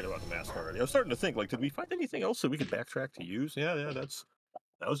did forget about the mask already. I was starting to think, like, did we find anything else that we could backtrack to use? Yeah,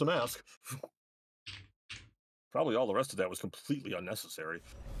 that was the mask. Probably all the rest of that was completely unnecessary.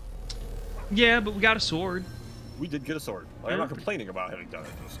 Yeah, but we got a sword. We did get a sword. I'm not complaining about having done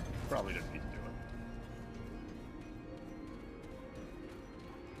it. Just probably didn't need to do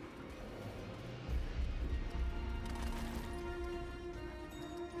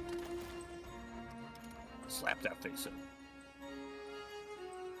slap that face in.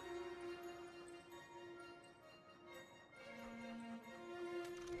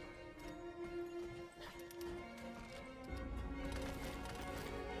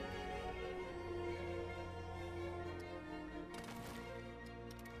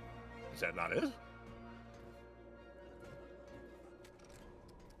 Is that not it?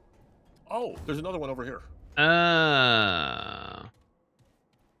 Oh, there's another one over here. I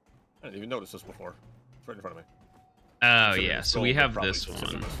didn't even notice this before. It's right in front of me. Oh, yeah. So we have this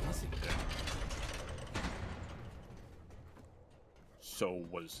one. Yeah. So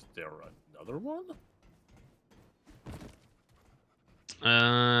was there another one?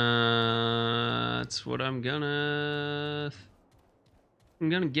 That's what I'm gonna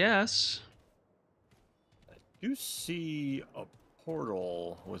guess. I do see a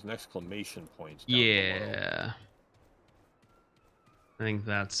portal with an exclamation point down below. Yeah. I think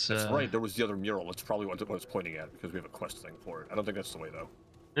that's right. There was the other mural. That's probably what it's pointing at because we have a quest thing for it. I don't think that's the way though.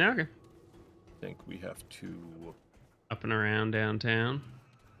 Yeah, okay. I think we have to Up and around downtown.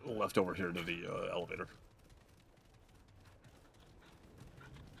 left over here to the elevator.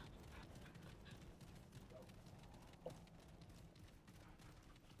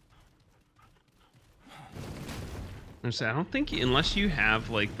 I don't think, unless you have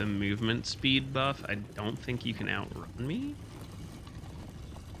like the movement speed buff, I don't think you can outrun me.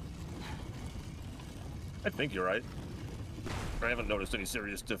 I think you're right. I haven't noticed any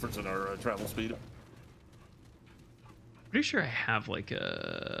serious difference in our travel speed. Pretty sure I have like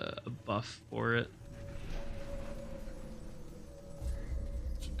a buff for it.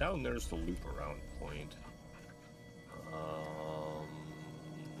 So down there's the loop around point.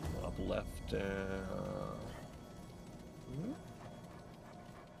 Up left.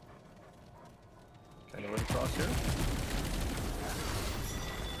 Kind of right across here.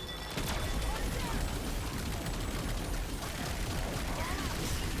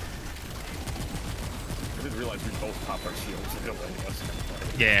 I didn't realize we both popped our shields to go any us.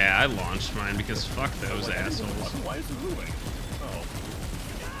 Yeah, I launched mine because fuck those assholes. Why is it moving? Oh.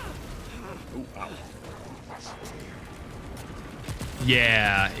 Ooh, ow.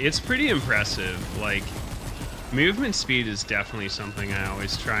 Yeah, it's pretty impressive. Like, movement speed is definitely something I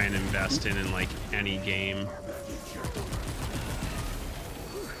always try and invest in like any game.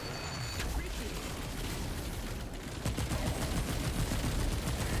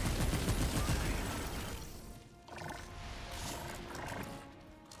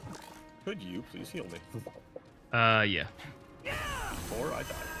 Could you please heal me? Yeah. Before I die.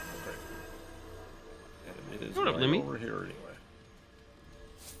 Okay. And it is What up, right Lemmy? over here anyway.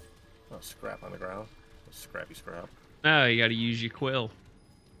 Oh, scrap on the ground. Scrappy scrap. Oh, you gotta use your quill.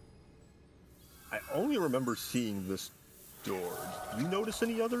 I only remember seeing this door. Did you notice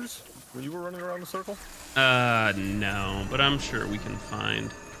any others when you were running around the circle? No, but I'm sure we can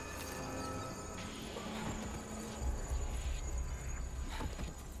find.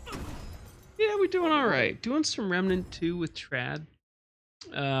 Yeah, we're doing all right. Doing some Remnant 2 with Trad.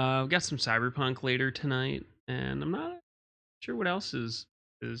 We got some Cyberpunk later tonight, and I'm not sure what else is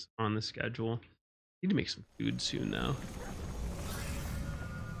on the schedule. Need to make some food soon, though.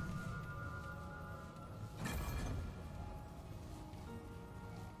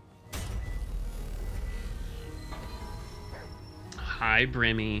 Hi,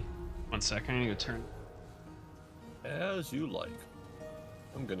 Brimmy. 1 second, I'm gonna turn. As you like.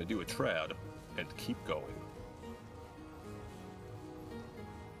 I'm gonna do a trad and keep going.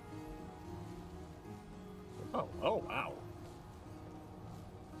 Oh, wow.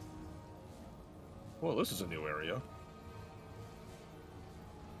 Well, this is a new area.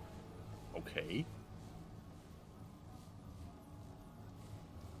 Okay.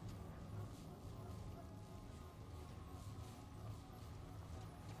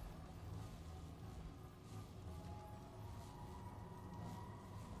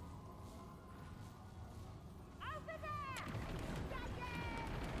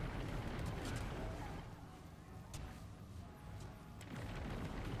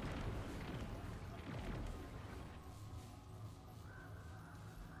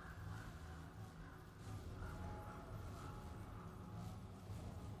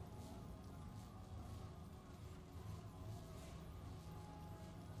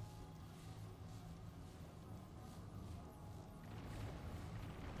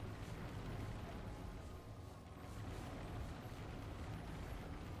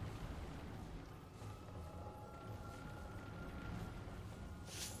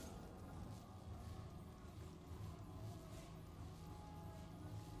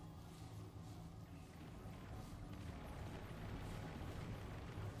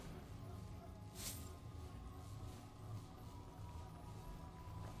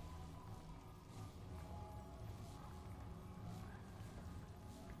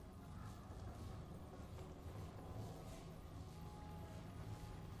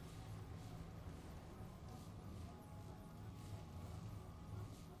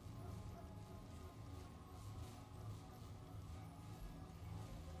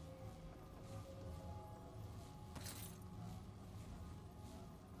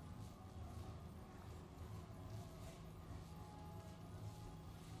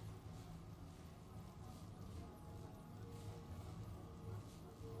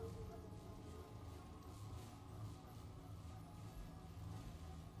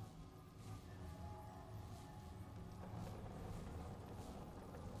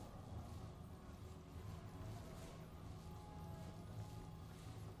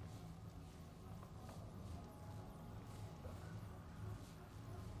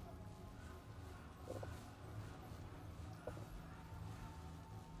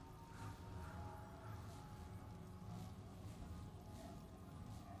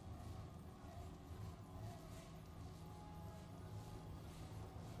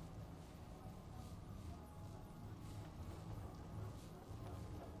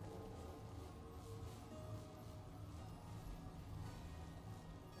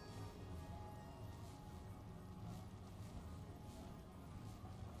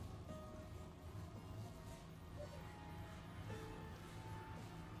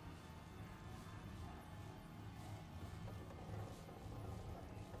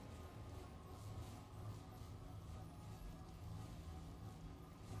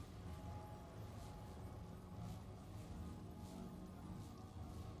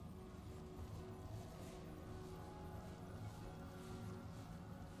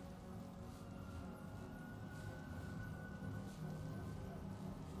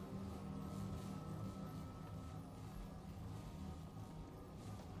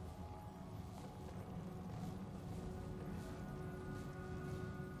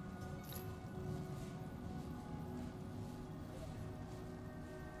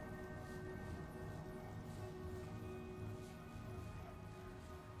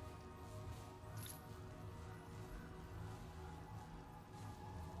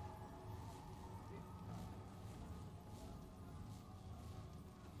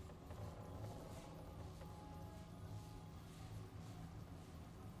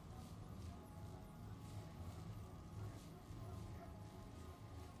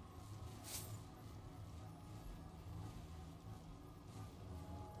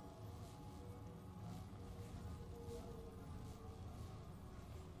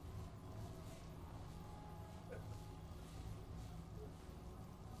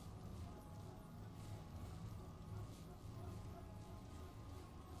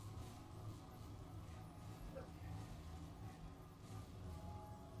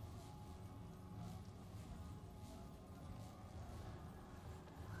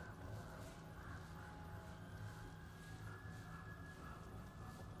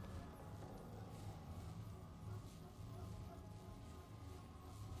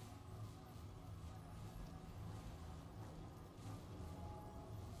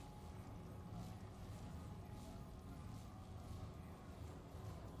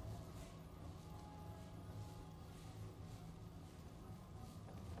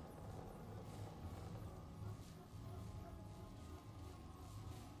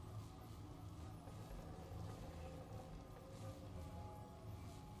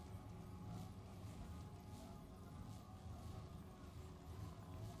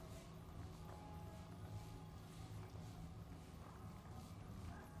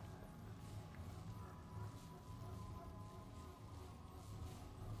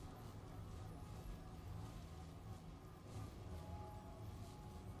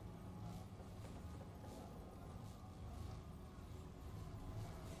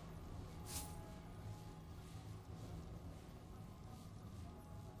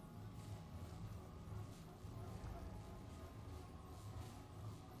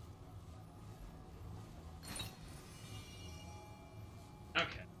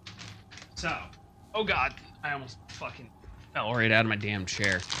 So, oh god, I almost fucking fell right out of my damn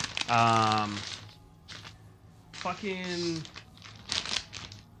chair. Fucking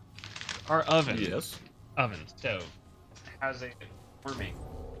our oven. Yes. Oven stove has a warming,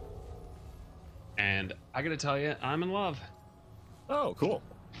 and I gotta tell you, I'm in love. Oh, cool.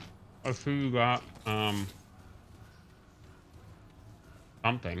 I see you got something.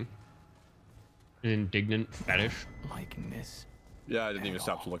 An indignant fetish. Liking this. Yeah, I didn't even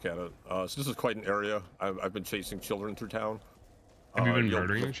stop to look at it. So this is quite an area. I've been chasing children through town. Have you been you'll-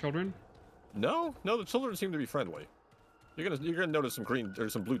 murdering children? No, the children seem to be friendly. You're gonna notice some green,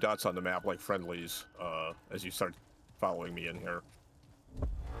 there's some blue dots on the map like friendlies, as you start following me in here.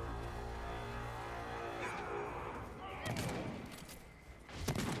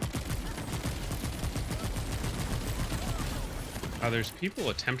 There's people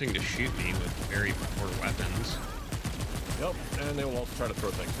attempting to shoot me with very poor weapons. Yep, and they will also try to throw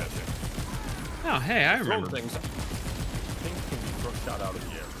things at you. Oh, hey, I Throw remember. things can be shot out of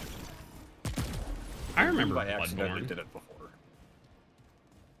the air. I remember I accidentally Bloodborne. did it before.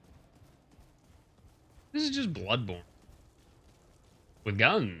 This is just Bloodborne with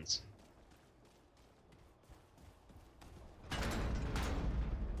guns. All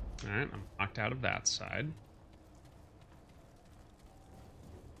right, I'm knocked out of that side.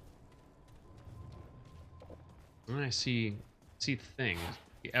 And I see things.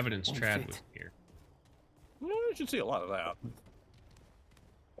 The evidence Won't Trad fit. was here. You should see a lot of that.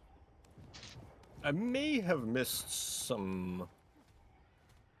 I may have missed some...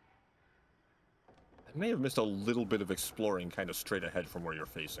 I may have missed a little bit of exploring kind of straight ahead from where you're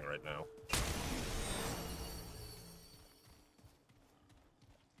facing right now.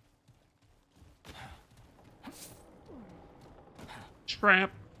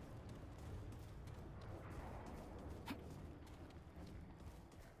 Scrap.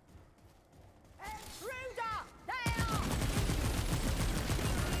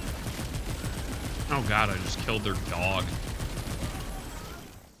 Oh god, I just killed their dog.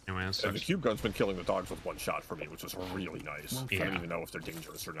 Anyway, that And the sucks. cube gun's been killing the dogs with one shot for me, which is really nice. I Yeah. don't even know if they're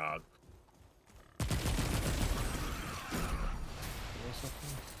dangerous or not.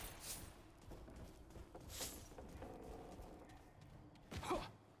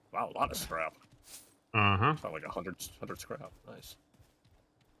 Wow, a lot of scrap. Uh-huh. Found like 100 scrap. Nice.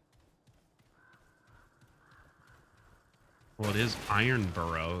 Well, it is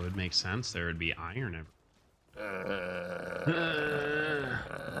Ironborough. It would make sense. There would be iron everywhere.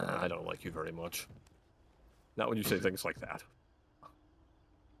 I don't like you very much. Not when you say things like that.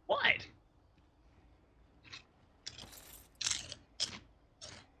 What?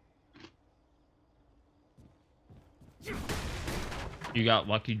 You got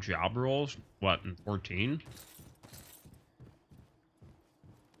lucky job rolls? What, in 14?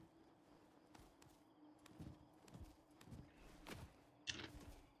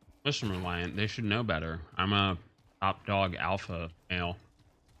 Listen, Reliant, they should know better. I'm a top dog alpha male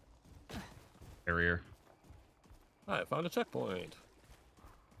carrier. I found a checkpoint.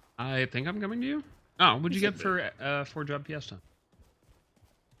 I think I'm coming to you. Oh, what'd you You get should for Forge Job Fiesta?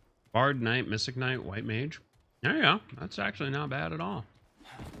 Bard Knight, Mystic Knight, White Mage. There you go. That's actually not bad at all.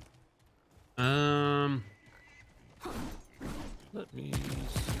 Let me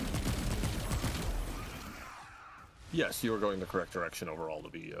see. Yes, you are going the correct direction overall to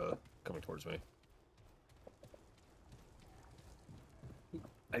be coming towards me.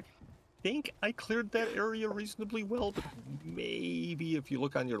 I think I cleared that area reasonably well, but maybe if you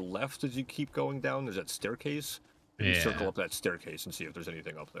look on your left as you keep going down, there's that staircase. You circle Yeah. up that staircase and see if there's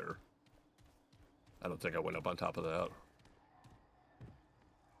anything up there. I don't think I went up on top of that.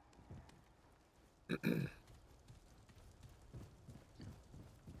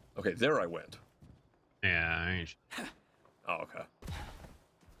 Okay, there I went. Yeah, I ain't... Oh, okay.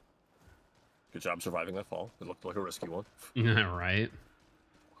 Good job surviving that fall. It looked like a risky one. Yeah, right.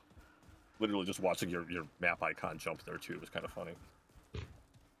 Literally just watching your map icon jump there too was kind of funny.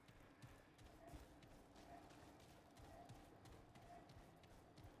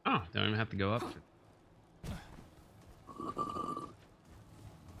 Oh, don't even have to go up.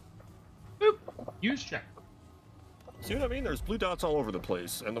 Boop. Use check. See what I mean? There's blue dots all over the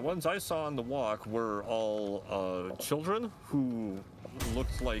place, and the ones I saw on the walk were all children who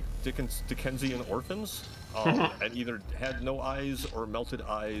looked like Dickensian orphans, and either had no eyes or melted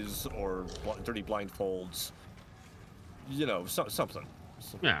eyes or dirty blindfolds. You know, something.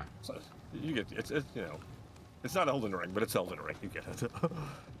 Yeah. So, you get it's you know, it's not Elden Ring, but it's Elden Ring. You get it.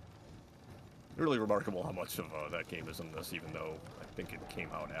 Really remarkable how much of that game is in this, even though I think it came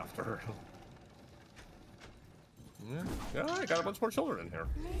out after. Yeah, I got a bunch more children in here.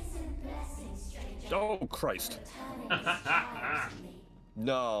 Oh, Christ.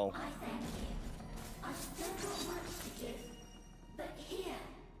 No. I've still got much to give, but here,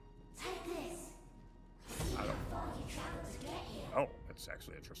 take this. See how far you traveled to get here. Oh, that's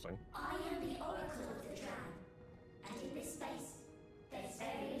actually interesting. I am the Oracle of the Drown, and in this space, there's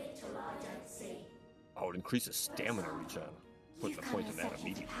very little I don't see. Oh, it increases stamina regen. What's the point of that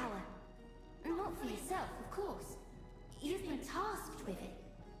immediately? Power. Not for yourself, of course. You've been tasked with it.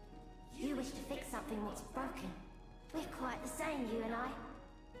 You wish to fix something that's broken. We're quite the same, you and I.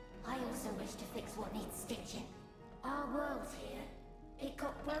 I also wish to fix what needs stitching. Our world here, it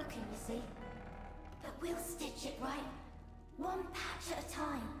got broken, you see. But we'll stitch it right, one patch at a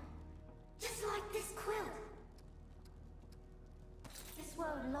time. Just like this quilt. This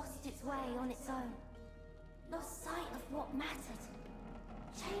world lost its way on its own. Lost sight of what mattered.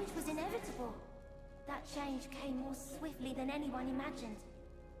 Change was inevitable. That change came more swiftly than anyone imagined.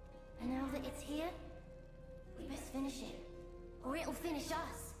 And now that it's here, we best finish it. Or it'll finish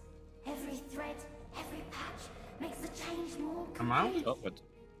us. Every thread, every patch makes the change more complete. Oh, but...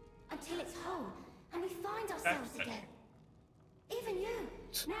 Until it's whole, and we find ourselves again. Even you,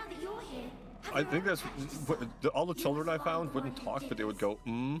 now that you're here. I think that's all the children I found wouldn't talk, but they would go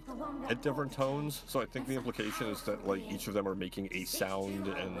at different tones. So I think the implication is that like each of them are making a sound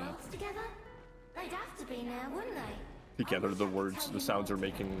and They'd have to be now, wouldn't they? together the words, the sounds are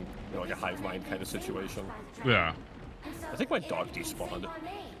making, you know, like a hive mind kind of situation. Yeah. I think my dog despawned.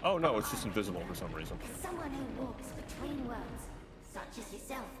 Oh no, it's just invisible for some reason. Someone who walks between worlds, such as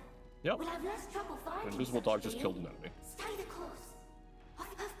yourself. Yep. Will have less trouble finding. The invisible dog just killed an enemy. Stay the course.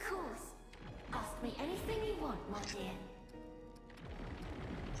 Of course. Ask me anything you want, my dear.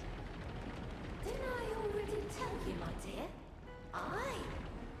 Didn't I already tell you, my dear? Aye.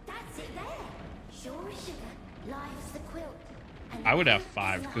 That's it there. Sure as sugar. Life's the quilt. And I would have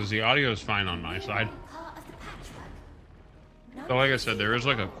 5 because the audio is fine on my side. part of the patchwork. So like I said, there is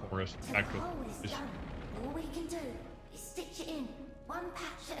like a chorus Till effect the with whole is this. done. All we can do is stitch it in, one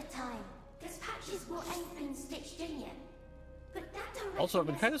patch at a time. Because patches will ain't been stitched in yet. But that don't Also, I've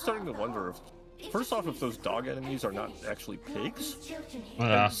been make kind it of starting to part of the wonder whole. if, first off, if those dog enemies are not actually pigs.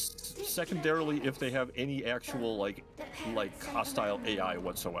 Yeah. And secondarily, if they have any actual like hostile AI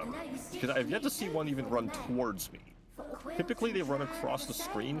whatsoever. Because I've yet to see one even run towards me. Typically, they run across the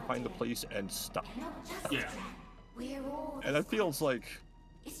screen, find the place, and stop. Yeah. And that feels like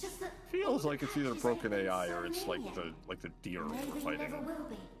it's either broken AI or it's like the deer we're fighting,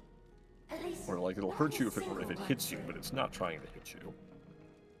 or like it'll hurt you if it hits you, but it's not trying to hit you.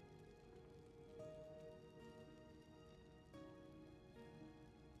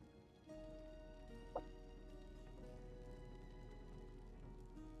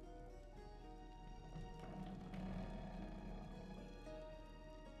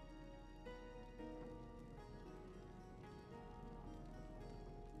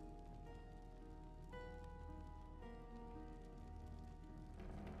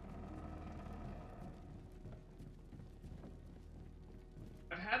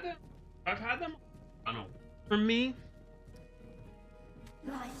 I've had them. I don't know. For me.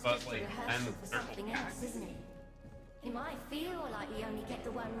 But like, and for something else, isn't it? You might feel like you only get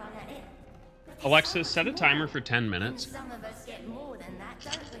the one run at it. But Alexa, set a timer for 10 minutes. some of us get more than that,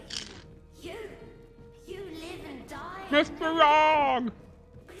 don't we? You live and die. Mr. Wrong!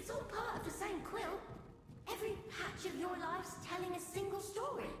 But it's all part of the same quilt. Every patch of your life's telling a single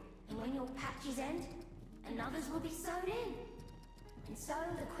story. And when your patches end, another's will be sewn in. And so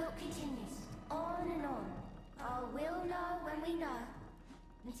the quilt continues, on and on. Oh, we'll know when we know.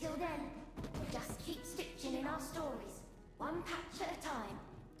 Until then, we'll just keep stitching in our stories, one patch at a time.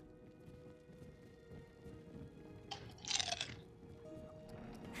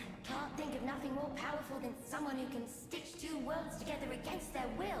 Can't think of nothing more powerful than someone who can stitch two worlds together against their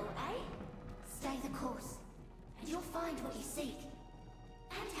will, eh? Stay the course, and you'll find what you seek.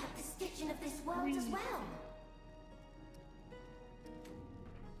 And help the stitching of this world as well.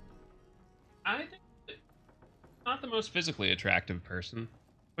 I think she's not the most physically attractive person,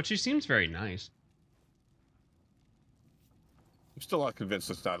 but she seems very nice. I'm still not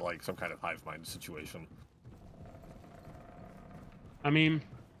convinced it's not like some kind of hive mind situation. I mean,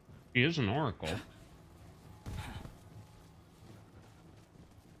 she is an oracle.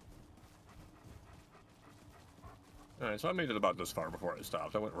 Alright, so I made it about this far before I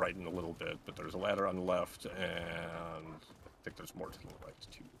stopped. I went right in a little bit, but there's a ladder on the left, and I think there's more to the right,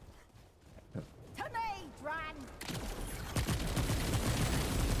 too. To me, Dran!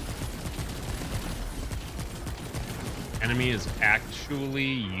 Enemy is actually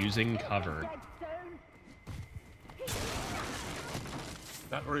using cover.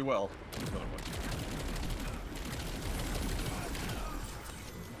 Not very well. Another one.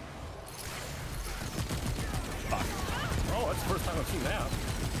 Fuck. Oh, that's the first time I've seen that.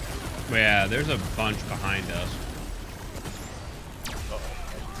 Yeah, there's a bunch behind us. Uh-oh.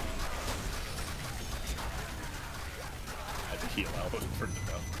 I had to heal out. I wasn't turned to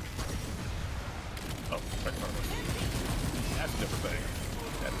death. Oh, right in front of us. That's a different thing.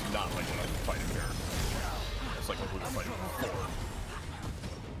 That is not like what I was fighting here. That's like what we were fighting before.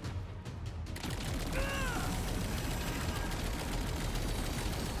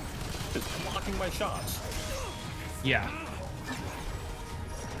 It's blocking my shots. Yeah.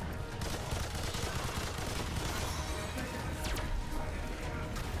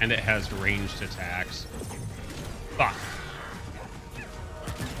 And it has ranged attacks. Fuck.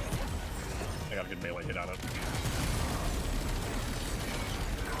 I got a good melee hit on it.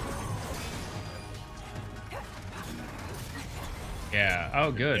 Yeah.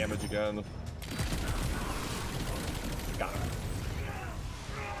 Oh, good. Damage again. Got it.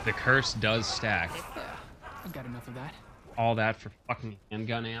 The curse does stack. Yeah, I've got enough of that. All that for fucking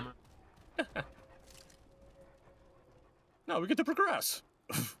handgun ammo. No, we get to progress.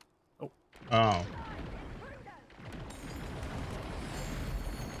 Oh. Oh.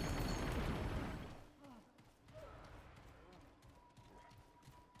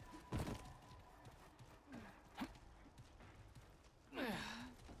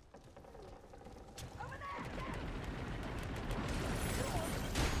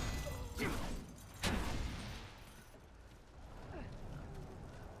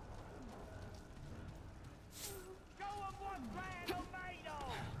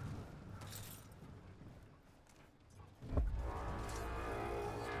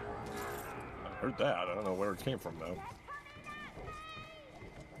 Heard that. I don't know where it came from though.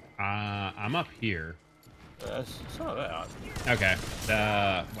 I'm up here. I saw that. Okay.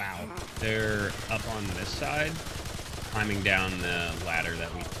 Wow. They're up on this side, climbing down the ladder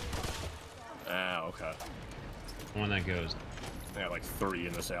that we. Ah, okay. The one that goes. I got like 30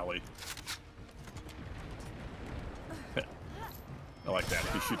 in this alley. I like that.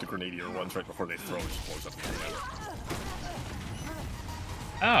 If you shoot the grenadier ones right before they throw, it just blows up the grenade.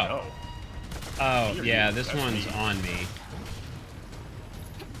 Oh. Oh, Here, yeah, you. this That's one's me. on me.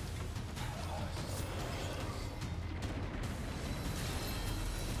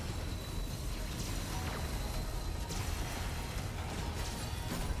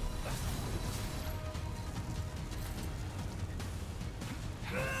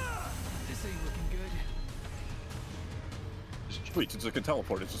 This ain't looking good. Sweet, since it can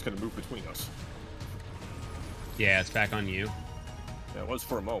teleport, it's just gonna move between us. Yeah, it's back on you. Yeah, it was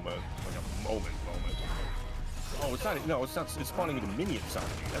for a moment. Like a moment. Oh, it's not, no, it's not, it's spawning the minions on me.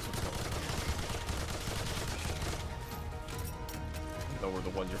 That's what's going on. I know where the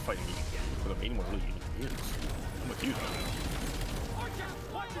one you're fighting for the main one really is. I'm with you, though.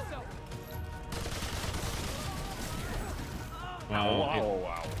 Watch yourself. Well,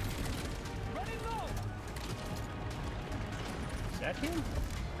 Wow. Running low. Is that him?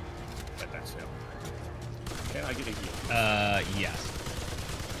 That's him. Can I get a heal? Yes.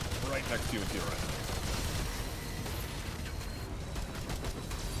 Right next to you with your right.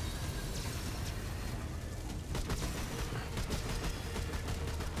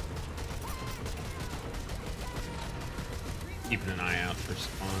 Keeping an eye out for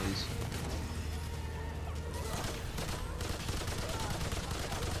spawns.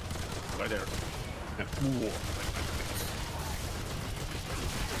 Right there. Yep. Whoa.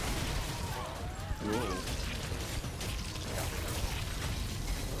 Whoa.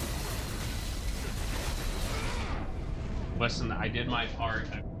 Listen, I did my part.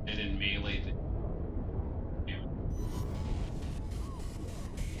 I didn't melee the.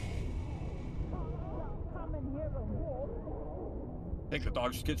 Think the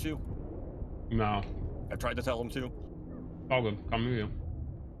dog just gets you? No. I tried to tell him to. All good. Come with you.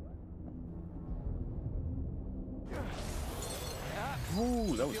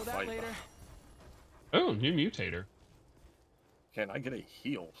 Ooh, that was a Feel that fight. later. Oh, new mutator. Can I get a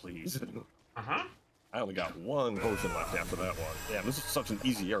heal, please? Uh-huh. I only got one potion left after that one. Damn, this is such an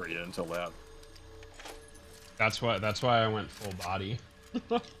easy area until that. That's why I went full body.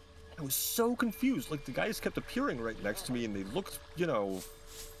 I was so confused. Like, the guys kept appearing right next to me, and they looked, you know,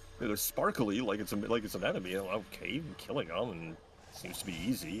 they're sparkly, like it's an enemy. And I'm okay, I'm killing them, and it seems to be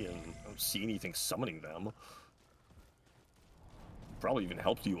easy, and I don't see anything summoning them. Probably even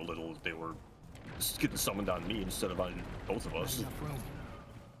helped you a little if they were just getting summoned on me instead of on both of us. Enough room.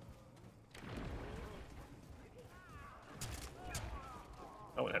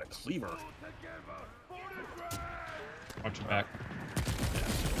 Oh, it had a cleaver. Watch your back.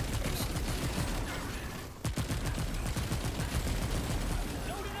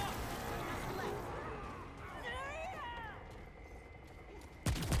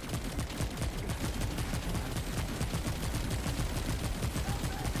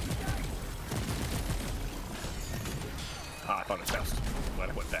 Found a chest. Glad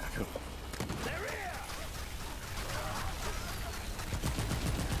I went back.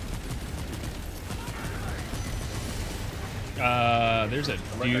 There's a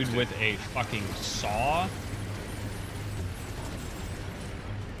dude with a fucking saw.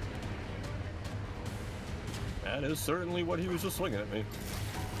 That is certainly what he was just swinging at me.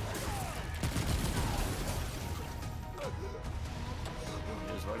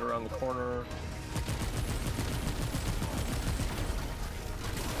 He is right around the corner.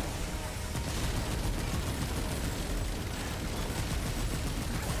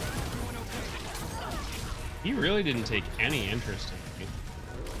 He really didn't take any interest in me.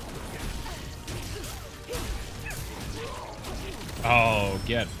 Oh,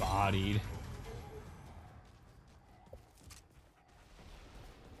 get bodied.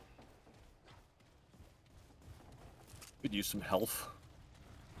 Could use some health.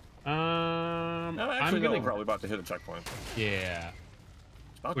 No, Actually, I'm gonna I'm probably about to hit a checkpoint. yeah,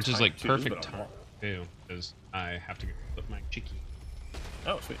 About which is time, like too. perfect It's been a time too, because I have to go flip my chicky.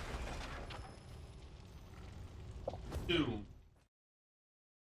 Oh, sweet.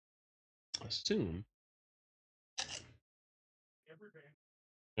 Assume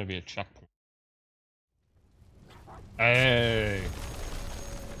there'll be a checkpoint. Hey,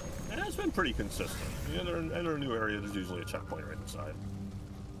 Yeah, it's been pretty consistent. You enter a new area, there's usually a checkpoint right inside.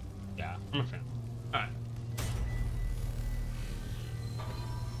 yeah, I'm a fan. All right.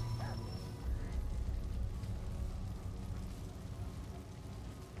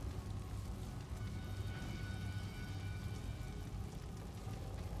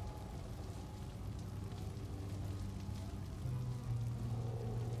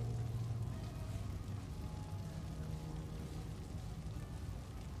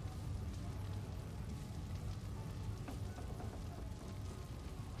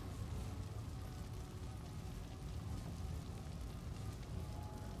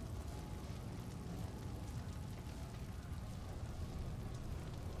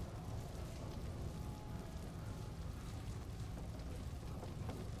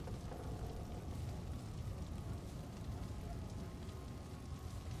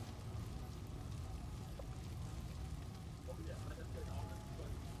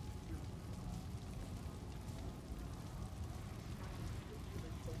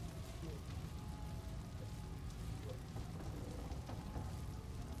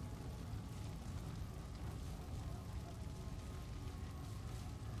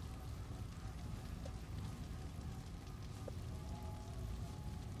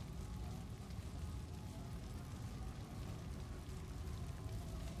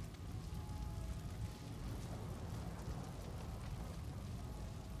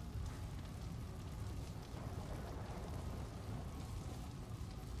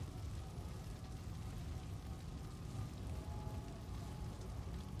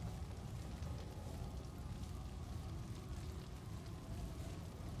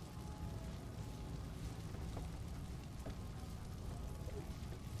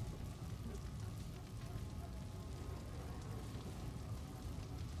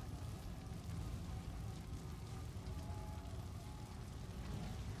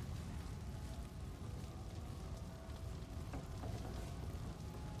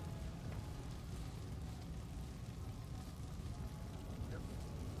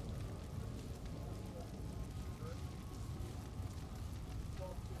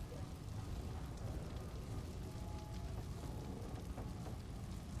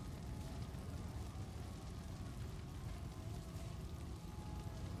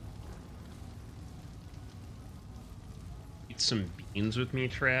 Eat some beans with me,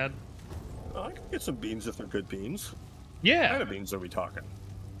 Trad. Oh, I can get some beans if they're good beans. What Yeah. kind of beans are we talking?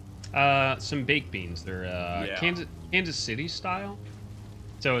 Some baked beans. They're Yeah. Kansas City style.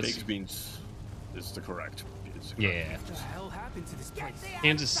 So it's Baked beans is the correct. yeah. What the hell happened to this place?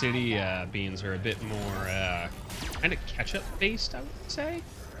 Kansas City beans are a bit more kind of ketchup based, I would say,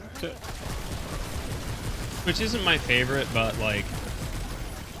 which isn't my favorite, but like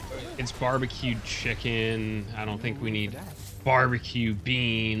it's barbecued chicken. I don't think we need barbecue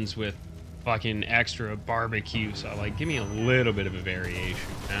beans with fucking extra barbecue. So like, give me a little bit of a variation,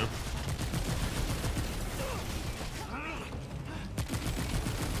 you know?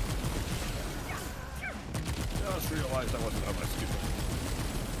 I just realized I wasn't on my stupid.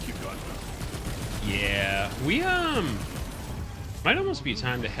 Keep going. Yeah, we might almost be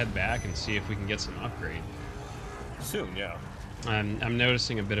time to head back and see if we can get some upgrade. Soon, yeah. I'm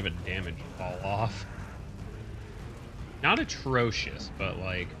noticing a bit of a damage fall off. Not atrocious, but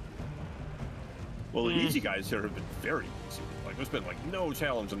like. Well, the easy guys here have been very easy. Like, there's been like no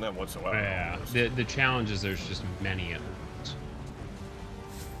challenge in them whatsoever. Yeah, the challenge is there's just many of them.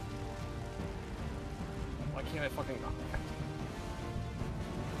 can't I fucking...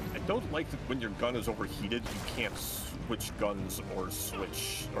 I don't like that when your gun is overheated, you can't switch guns or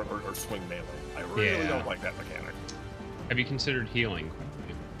switch... or swing melee. I really don't like that mechanic. Have you considered healing?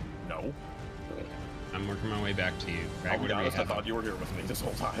 No. I'm working my way back to you. I'll be honest, I thought you were here with me this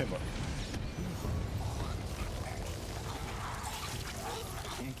whole time.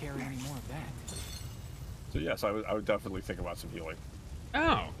 Can't carry any more of that. So yes, I would definitely think about some healing.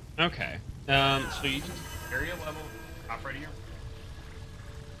 Oh, okay. So you can area level top right here.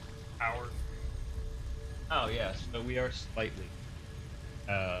 Power. Oh yes, so we are slightly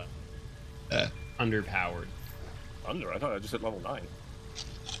underpowered. Under? I thought I just hit level 9.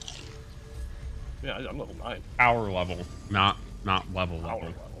 Yeah, I'm level 9. Power level, not level Power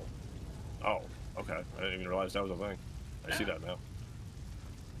level. Oh, okay. I didn't even realize that was a thing. I see that now.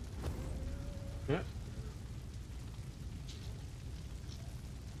 Yeah.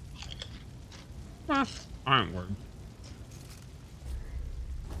 Aren't worried.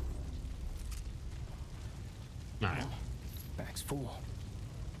 Nice. Bag's full.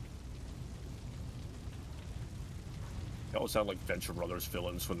 They all sound like Venture Brothers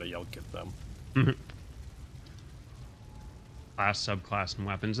villains when they yell, "Get them." Class, subclass, and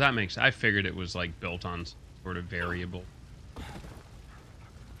weapons. That makes... I figured it was like built on sort of variable.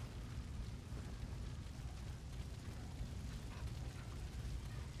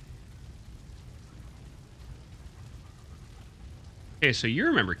 Okay, so you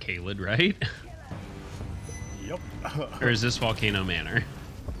remember Caelid, right? Yep. Or is this Volcano Manor?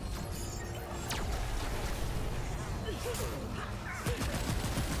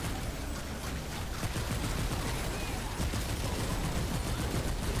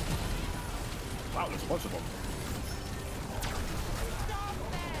 Wow, there's a bunch of them.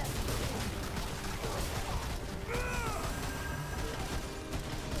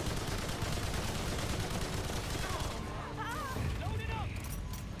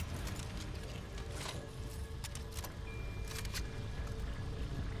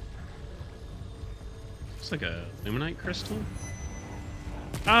 Looks like a luminite crystal.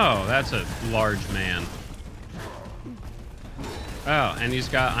 Oh, that's a large man. Oh, and he's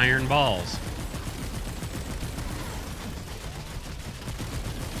got iron balls.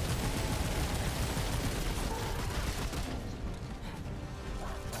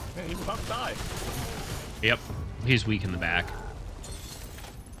 Man, he's about to die. Yep, he's weak in the back.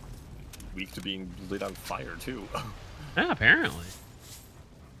 Weak to being lit on fire, too. Yeah, apparently.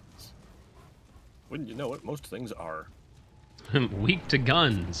 Wouldn't you know it? Most things are. Weak to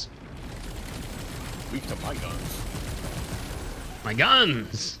guns. Weak to my guns. My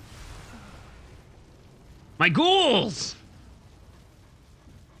guns! My ghouls!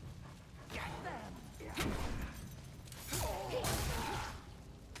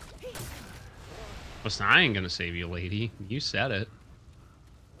 Listen, I ain't gonna save you, lady. You said it.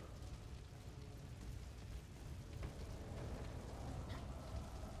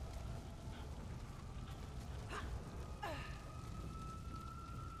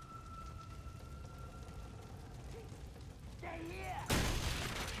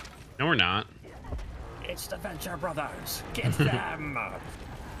 No, we're not. It's the Venture Brothers. Get them!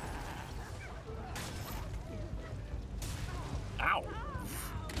 Ow.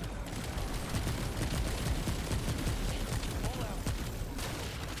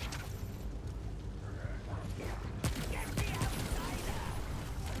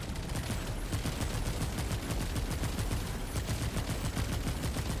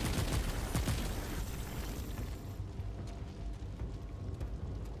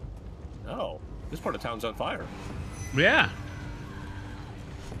 Oh, this part of town's on fire. Yeah.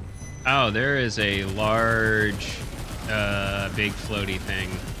 Oh, there is a large, big floaty thing.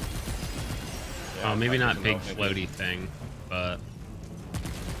 Yeah, Oh, maybe not I big know. floaty thing, but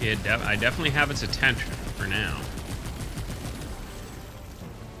I definitely have its attention for now.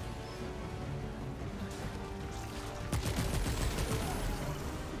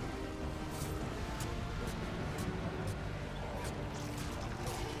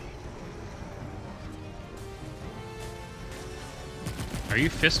 Are you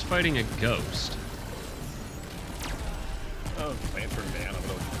fist fighting a ghost? Oh, Lantern Man, I don't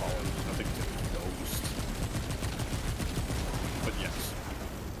know what you call it. I think it's a ghost. But yes.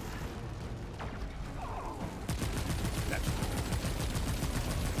 That's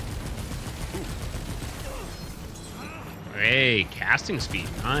Hey, casting speed,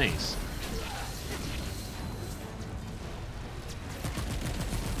 nice.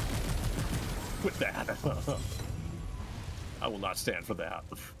 with that. I will not stand for that.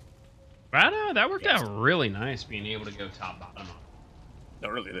 That worked out really nice being able to go top bottom.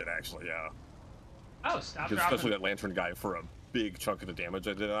 That really did, actually, yeah. Oh, stop Because dropping. especially that lantern guy, for a big chunk of the damage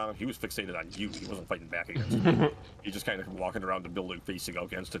I did on him, he was fixated on you. He wasn't fighting back against you. He just kind of walking around the building facing out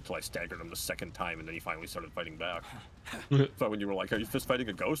against it until I staggered him the second time, and then he finally started fighting back. So when you were like, are you fist fighting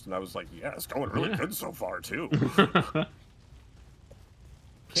a ghost? And I was like, yeah, it's going really good so far, too.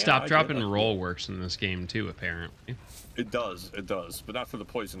 Stop, drop, and roll works in this game, too, apparently. It does, but not for the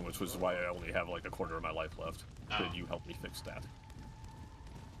poison, which was why I only have like a quarter of my life left. Oh. Could you help me fix that?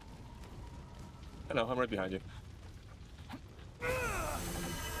 I know, I'm right behind you.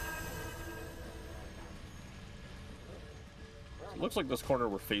 It looks like this corner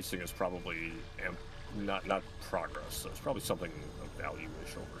we're facing is probably not progress, so it's probably something of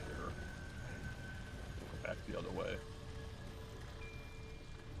value-ish over here. Go back the other way.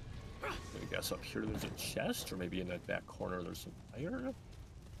 I guess up here there's a chest, or maybe in that back corner there's some iron?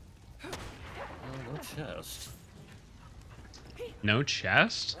 No chest. No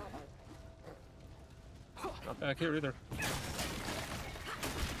chest? Not back here either.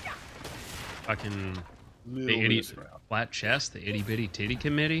 Fucking the Little itty bit of scrap. flat chest, the itty bitty titty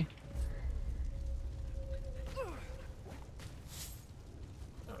committee.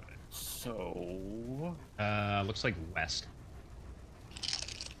 Alright, so Looks like west.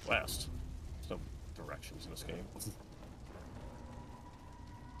 west. There's no directions in this game.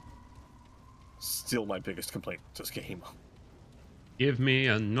 Still my biggest complaint with this game. Give me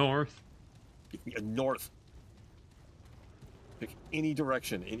a north. Give me a north. Pick any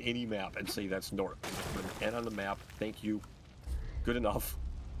direction in any map and say that's north. Put an N on the map. Thank you. Good enough.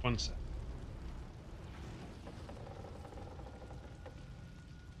 1 sec.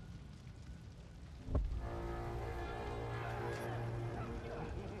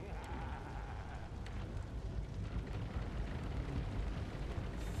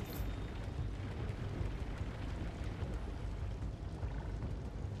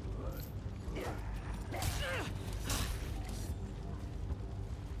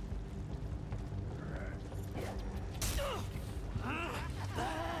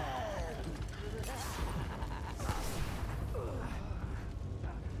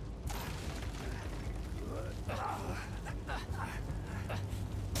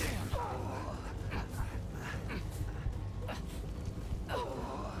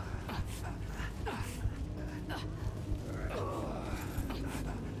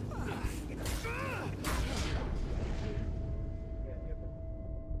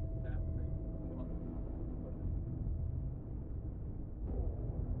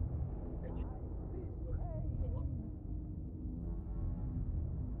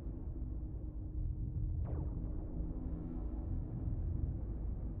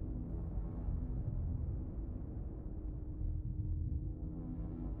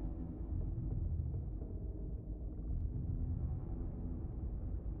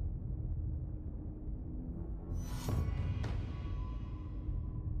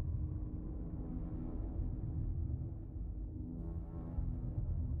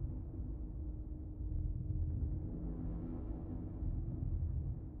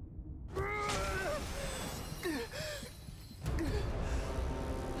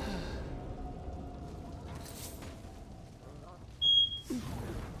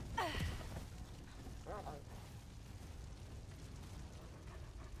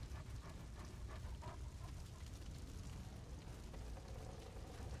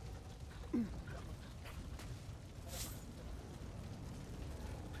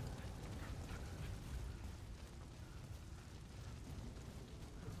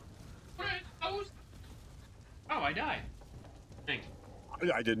 Oh, I died. Thanks.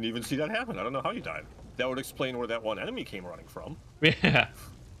 I didn't even see that happen. I don't know how you died. That would explain where that one enemy came running from. Yeah.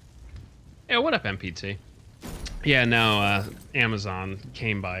 Yeah, what up, MPT? Yeah, no, Amazon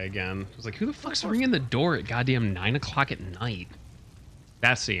came by again. I was like, who the fuck's ringing the door at goddamn 9 o'clock at night?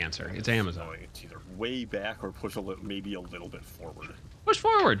 That's the answer. It's Amazon. It's either way back or push maybe a little bit forward. Push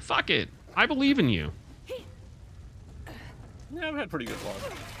forward. Fuck it. I believe in you. Yeah, I've had pretty good luck.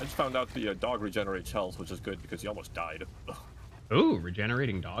 I just found out the dog regenerates health, which is good because he almost died. Ooh,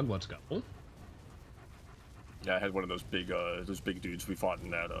 regenerating dog. Let's go. Yeah, I had one of those big dudes we fought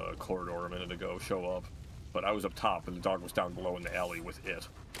in that corridor a minute ago show up. But I was up top and the dog was down below in the alley with it. So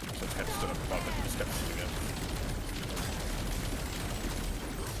I kind of stood up above it and just kept shooting it.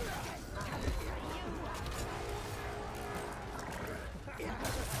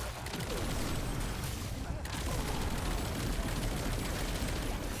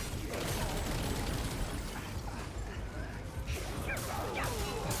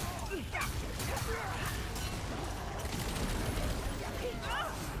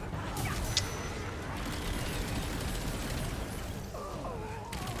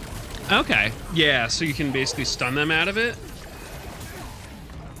 Okay. Yeah, so you can basically stun them out of it.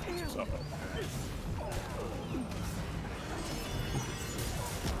 So,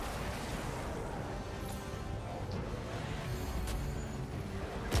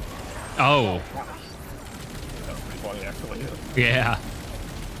 Oh, that was pretty funny, actually. yeah.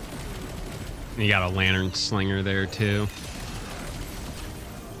 You got a lantern slinger there too.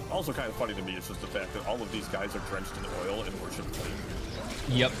 Also kind of funny to me is just the fact that all of these guys are drenched in oil and worship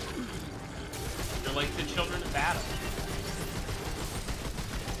flame. Yep. They're like the children of battle.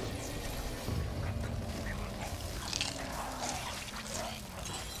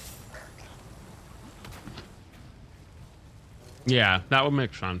 Yeah, that would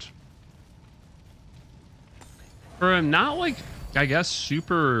make sense. For a not like, I guess,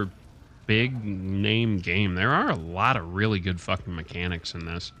 super big name game, there are a lot of really good fucking mechanics in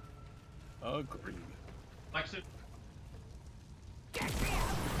this. Agreed.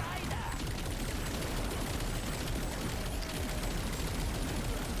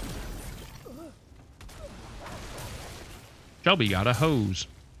 Shelby got a hose.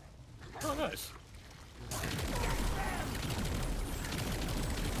 Oh, nice.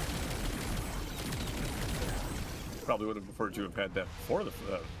 Probably would have preferred to have had that before the,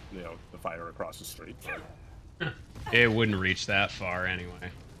 the fire across the street. But, It wouldn't reach that far anyway.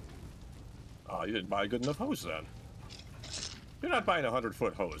 you didn't buy a good enough hose then. You're not buying a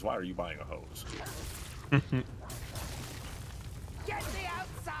 100-foot hose. Why are you buying a hose? Get the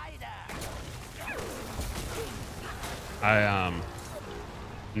outsider!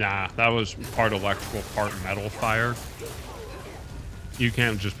 Nah, that was part electrical, part metal fire. You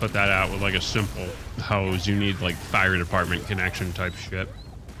can't just put that out with like a simple hose. You need like fire department connection type shit.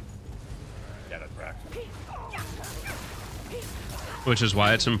 Yeah, that's correct. Which is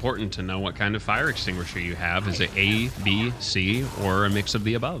why it's important to know what kind of fire extinguisher you have. Is it A, B, C, or a mix of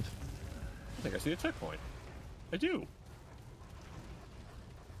the above? I think I see a checkpoint. I do.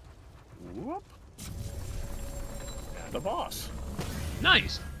 Whoop. And the boss.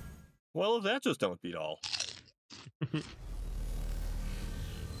 Nice. Well, if that just don't beat all.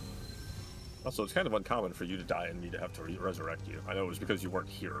 Also, it's kind of uncommon for you to die and me to have to resurrect you. I know it was because you weren't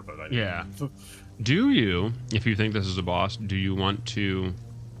here, but I didn't. Yeah. Do you, if you think this is a boss, do you want to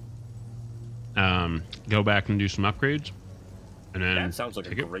go back and do some upgrades? And then That sounds like a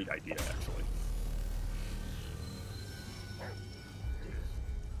pick it? great idea, actually.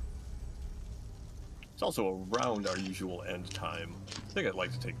 It's also around our usual end time. I think I'd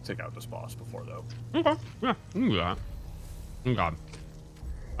like to take out this boss before, though. Okay. Yeah, you can do that. Okay.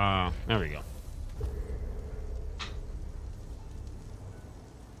 There we go.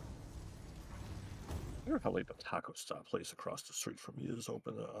 I wonder how late the taco stop place across the street from you is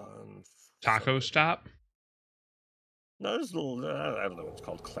open on Taco Sunday. stop? No, this little, I don't know what it's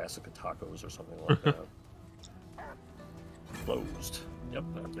called, Classic Tacos or something like that. Closed. Yep,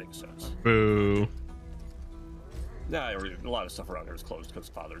 that makes sense. Boo. Nah, a lot of stuff around here is closed because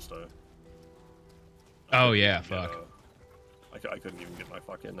Father's Day. Oh yeah, Get, fuck. I couldn't even get my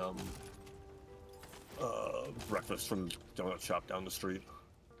fucking breakfast from the donut shop down the street.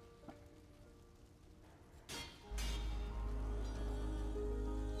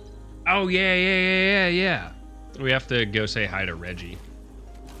 Oh yeah. We have to go say hi to Reggie.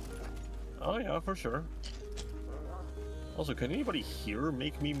 Oh yeah, for sure. Also, can anybody here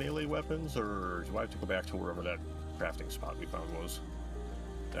make me melee weapons, or do I have to go back to wherever that crafting spot we found was?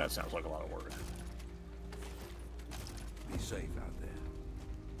 That sounds like a lot of work. Be safe out there.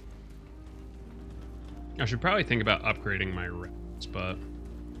 I should probably think about upgrading my reps, but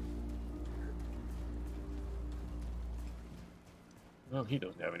Well, he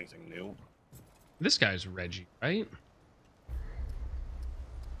doesn't have anything new. this guy's Reggie, right?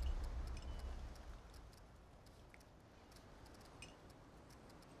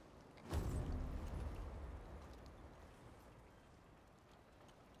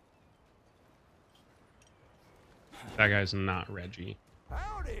 That guy's not Reggie.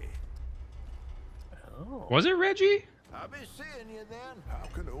 Howdy! Oh. Was it Reggie? I'll be seeing you then. How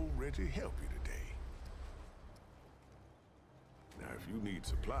can old Reggie help you today? Now, if you need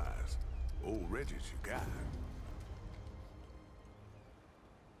supplies, old Reggie's your guy.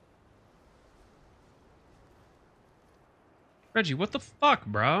 Reggie, what the fuck,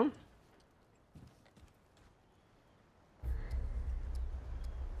 bro?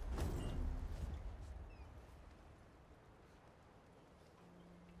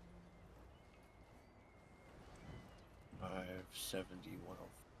 Five 70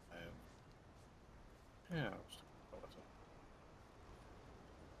 105. Yeah.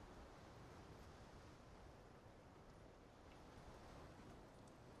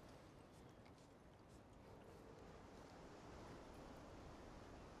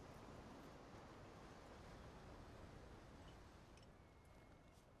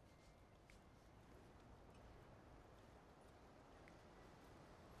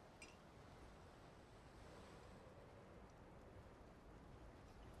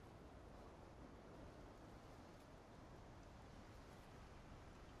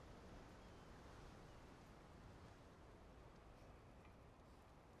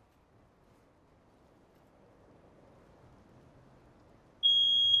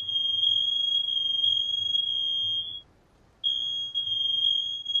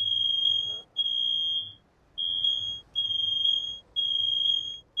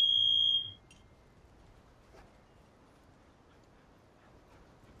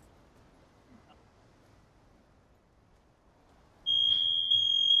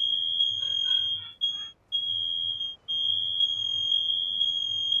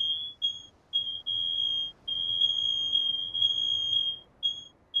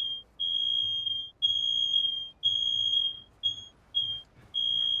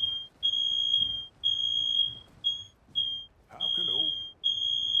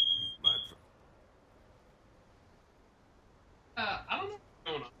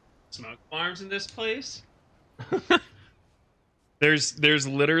 farms in this place? There's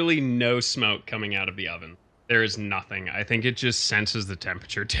literally no smoke coming out of the oven. There is nothing. I think it just senses the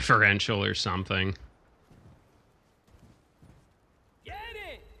temperature differential or something. Get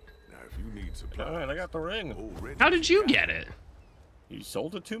it! Now, if you need All right, I got the ring. already, How did you get it? He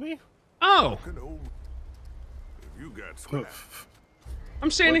sold it to me? Oh, if you got scrap, I'm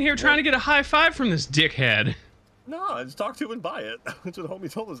standing here trying to get a high five from this dickhead. No, I just talk to him and buy it. That's what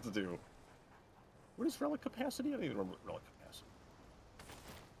homie told us to do. What is relic capacity? I don't even remember relic capacity.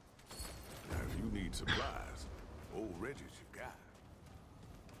 now if you need supplies, old Reggie's your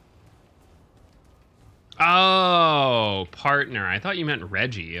guy. Oh, partner. I thought you meant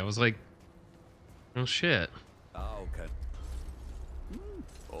Reggie. I was like, oh shit. Okay.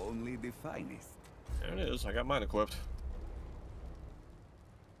 Only the finest. There it is. I got mine equipped.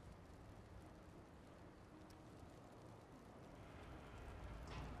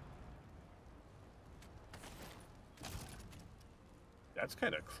 That's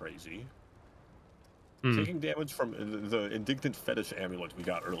kind of crazy. Taking damage from the Indignant Fetish Amulet we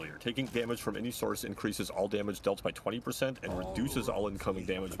got earlier. Taking damage from any source increases all damage dealt by 20% and reduces all incoming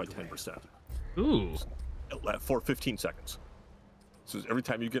damage by 10%. Ooh. For 15 seconds. So every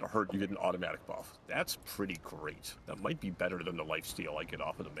time you get hurt, you get an automatic buff. That's pretty great. That might be better than the lifesteal I get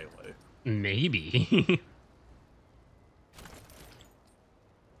off of the melee. Maybe.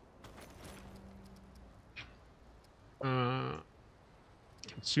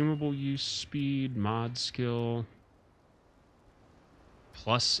 Consumable use speed, mod skill,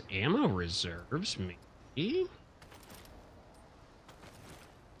 plus ammo reserves, maybe?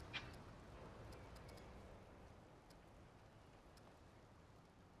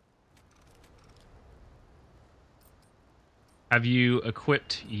 Have you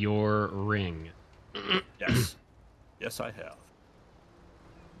equipped your ring? Yes. Yes, I have.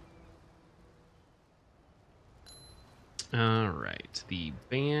 All right, the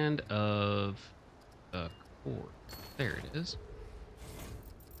Band of the Cord. There it is.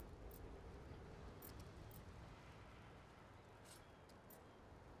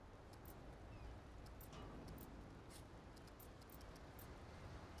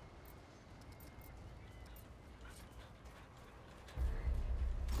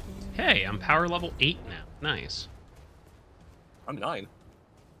 Hey, I'm power level 8 now. Nice. I'm 9.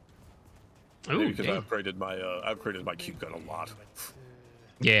 Oh, Maybe because I upgraded my cube gun a lot.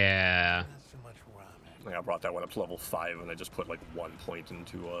 yeah. Like I brought that one up to level 5, and I just put like 1 point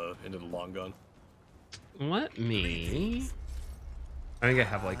into the long gun. Let me. I think I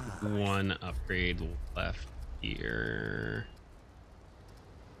have like 1 upgrade left here.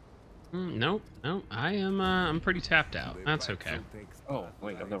 Nope, nope. I'm pretty tapped out. That's okay. Oh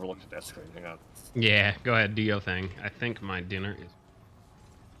wait, I've never looked at that screen. Hang on. Yeah, go ahead, do your thing. I think my dinner is.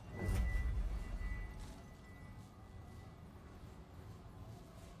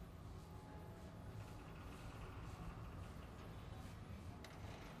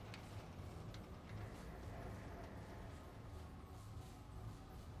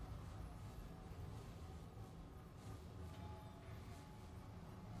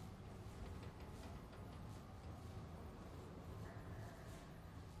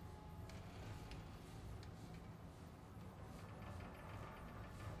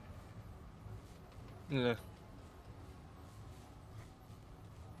 Yeah.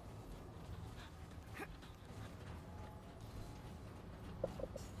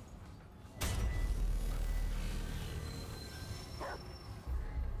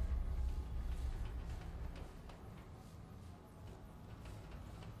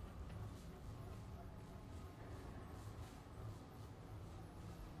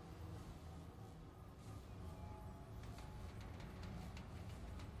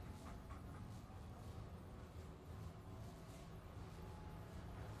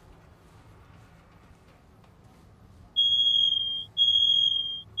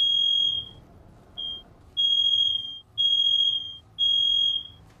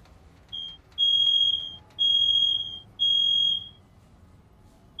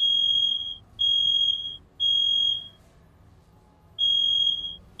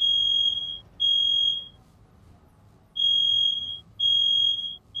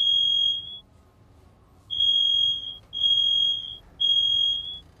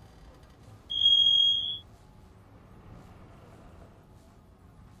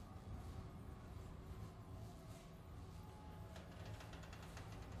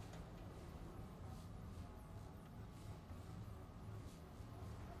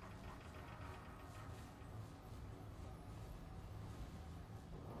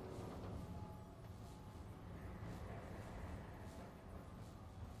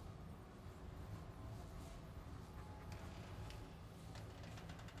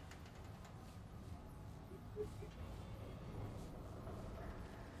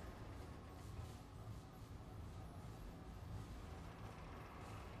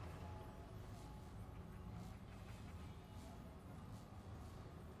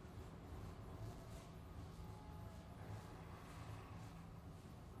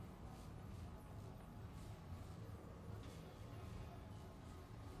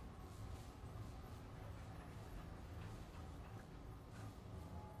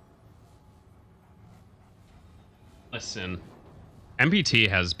 listen, MPT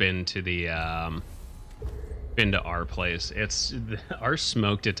has been to the been to our place. Our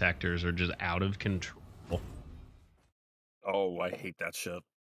smoke detectors are just out of control. Oh, I hate that shit.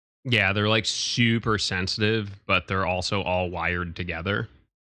 Yeah, they're like super sensitive, but they're also all wired together.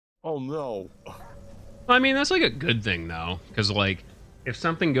 Oh no. I mean, that's like a good thing though, because like if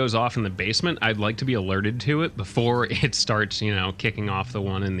something goes off in the basement, I'd like to be alerted to it before it starts, you know, kicking off the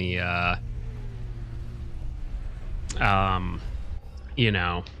one in the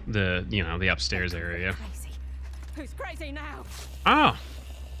the upstairs area. Crazy. Who's crazy now? Oh,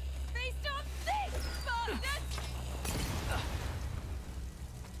 Beast of thieves, bastards!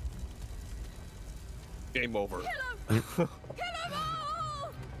 Game over. Kill 'em! Kill 'em all!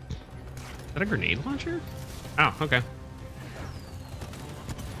 is that a grenade launcher? Oh, okay.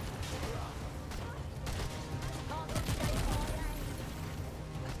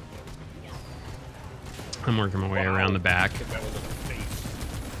 I'm working my way around the back. Hit that one in the face.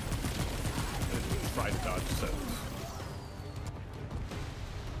 And try to dodge sentence.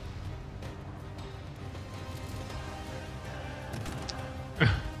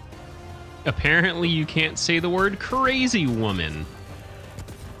 Apparently, you can't say the word crazy woman.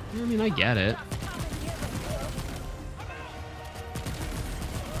 I mean, I get it.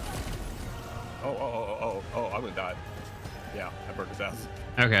 Oh, I'm gonna die. Yeah, I burned to death.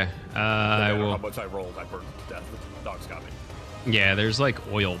 Okay. I How will. much I rolled, I burned to death. The dog's got me. Yeah, there's like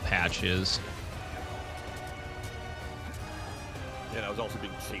oil patches. And I was also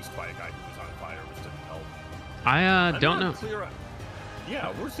being chased by a guy who was on fire, which didn't help. I don't know.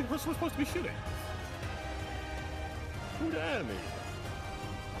 Yeah, we're supposed to be shooting. Shoot at me.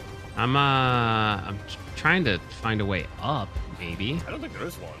 I'm trying to find a way up, maybe. I don't think there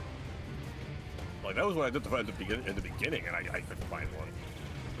is one. Like that was what I did at the beginning, and I couldn't find one.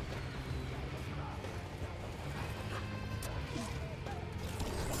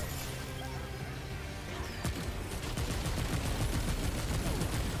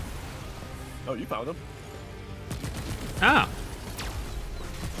 Oh, you found him. Ah.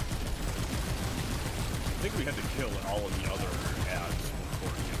 I think we had to kill all of the other ads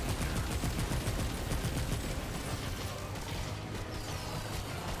before we get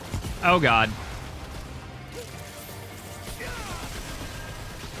Oh God.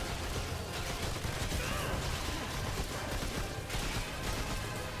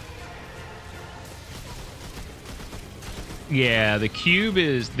 Yeah, the cube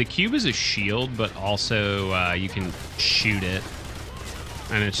is a shield, but also you can shoot it,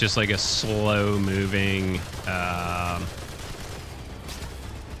 and it's just like a slow moving.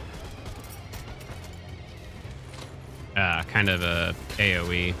 Kind of a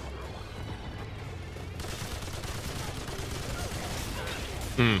AOE.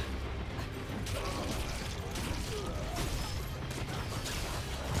 Hmm.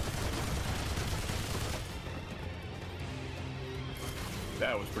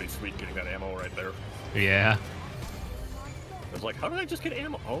 That was pretty sweet getting that ammo right there. Yeah. I was like, how did I just get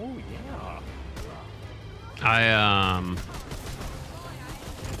ammo? Oh yeah.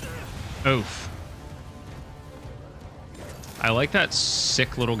 Oof. I like that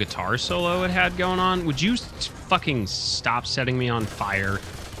sick little guitar solo it had going on. Would you fucking stop setting me on fire?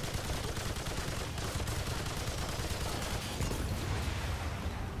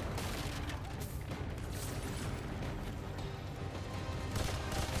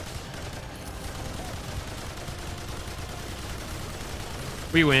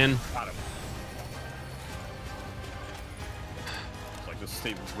 We win. Got him. It's like, just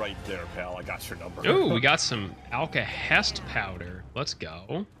stay right there, pal. I got your number. Ooh, we got some alka-hest powder. Let's go.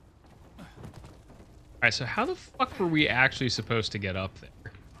 All right, so how the fuck were we actually supposed to get up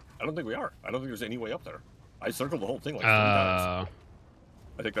there? I don't think we are. I don't think there's any way up there. I circled the whole thing like 3 times.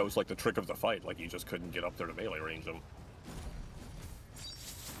 I think that was like the trick of the fight. Like, you just couldn't get up there to melee range them.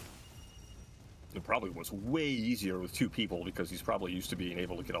 It probably was way easier with 2 people because he's probably used to being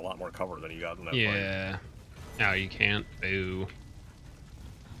able to get a lot more cover than he got in that fight. Yeah. No, you can't. Boo.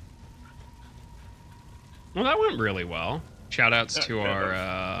 Well, that went really well. Shoutouts to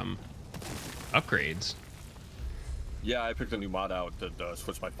our upgrades. Yeah, I picked a new mod out that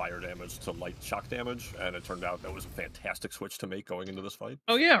switched my fire damage to light shock damage, and it turned out that was a fantastic switch to make going into this fight.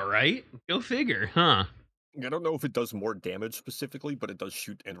 Oh, yeah, right? Go figure, huh? I don't know if it does more damage specifically, but it does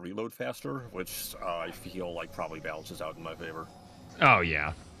shoot and reload faster, which I feel like probably balances out in my favor. Oh,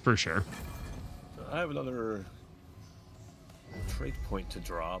 yeah, for sure. I have another trait point to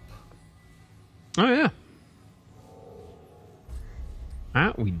drop. Oh, yeah.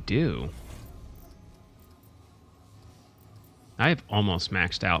 That we do. I have almost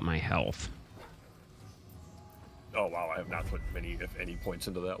maxed out my health. Oh wow, I have not put many, if any, points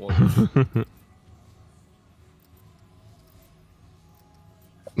into that one.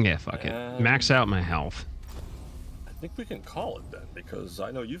 Yeah, fuck it. Max out my health. I think we can call it then, because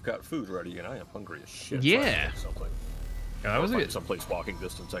I know you've got food ready, and I am hungry as shit. Yeah. So something. Yeah, that was a good. Someplace walking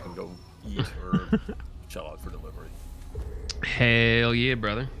distance I can go eat or chill out for delivery. Hell yeah,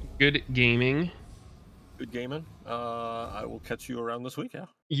 brother. Good gaming. Good gaming. I will catch you around this week. Yeah.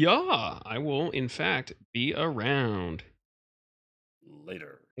 Yeah, I will, in fact, be around.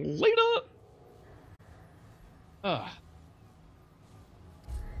 Later. Later. Ugh.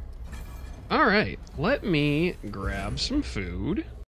 All right, let me grab some food.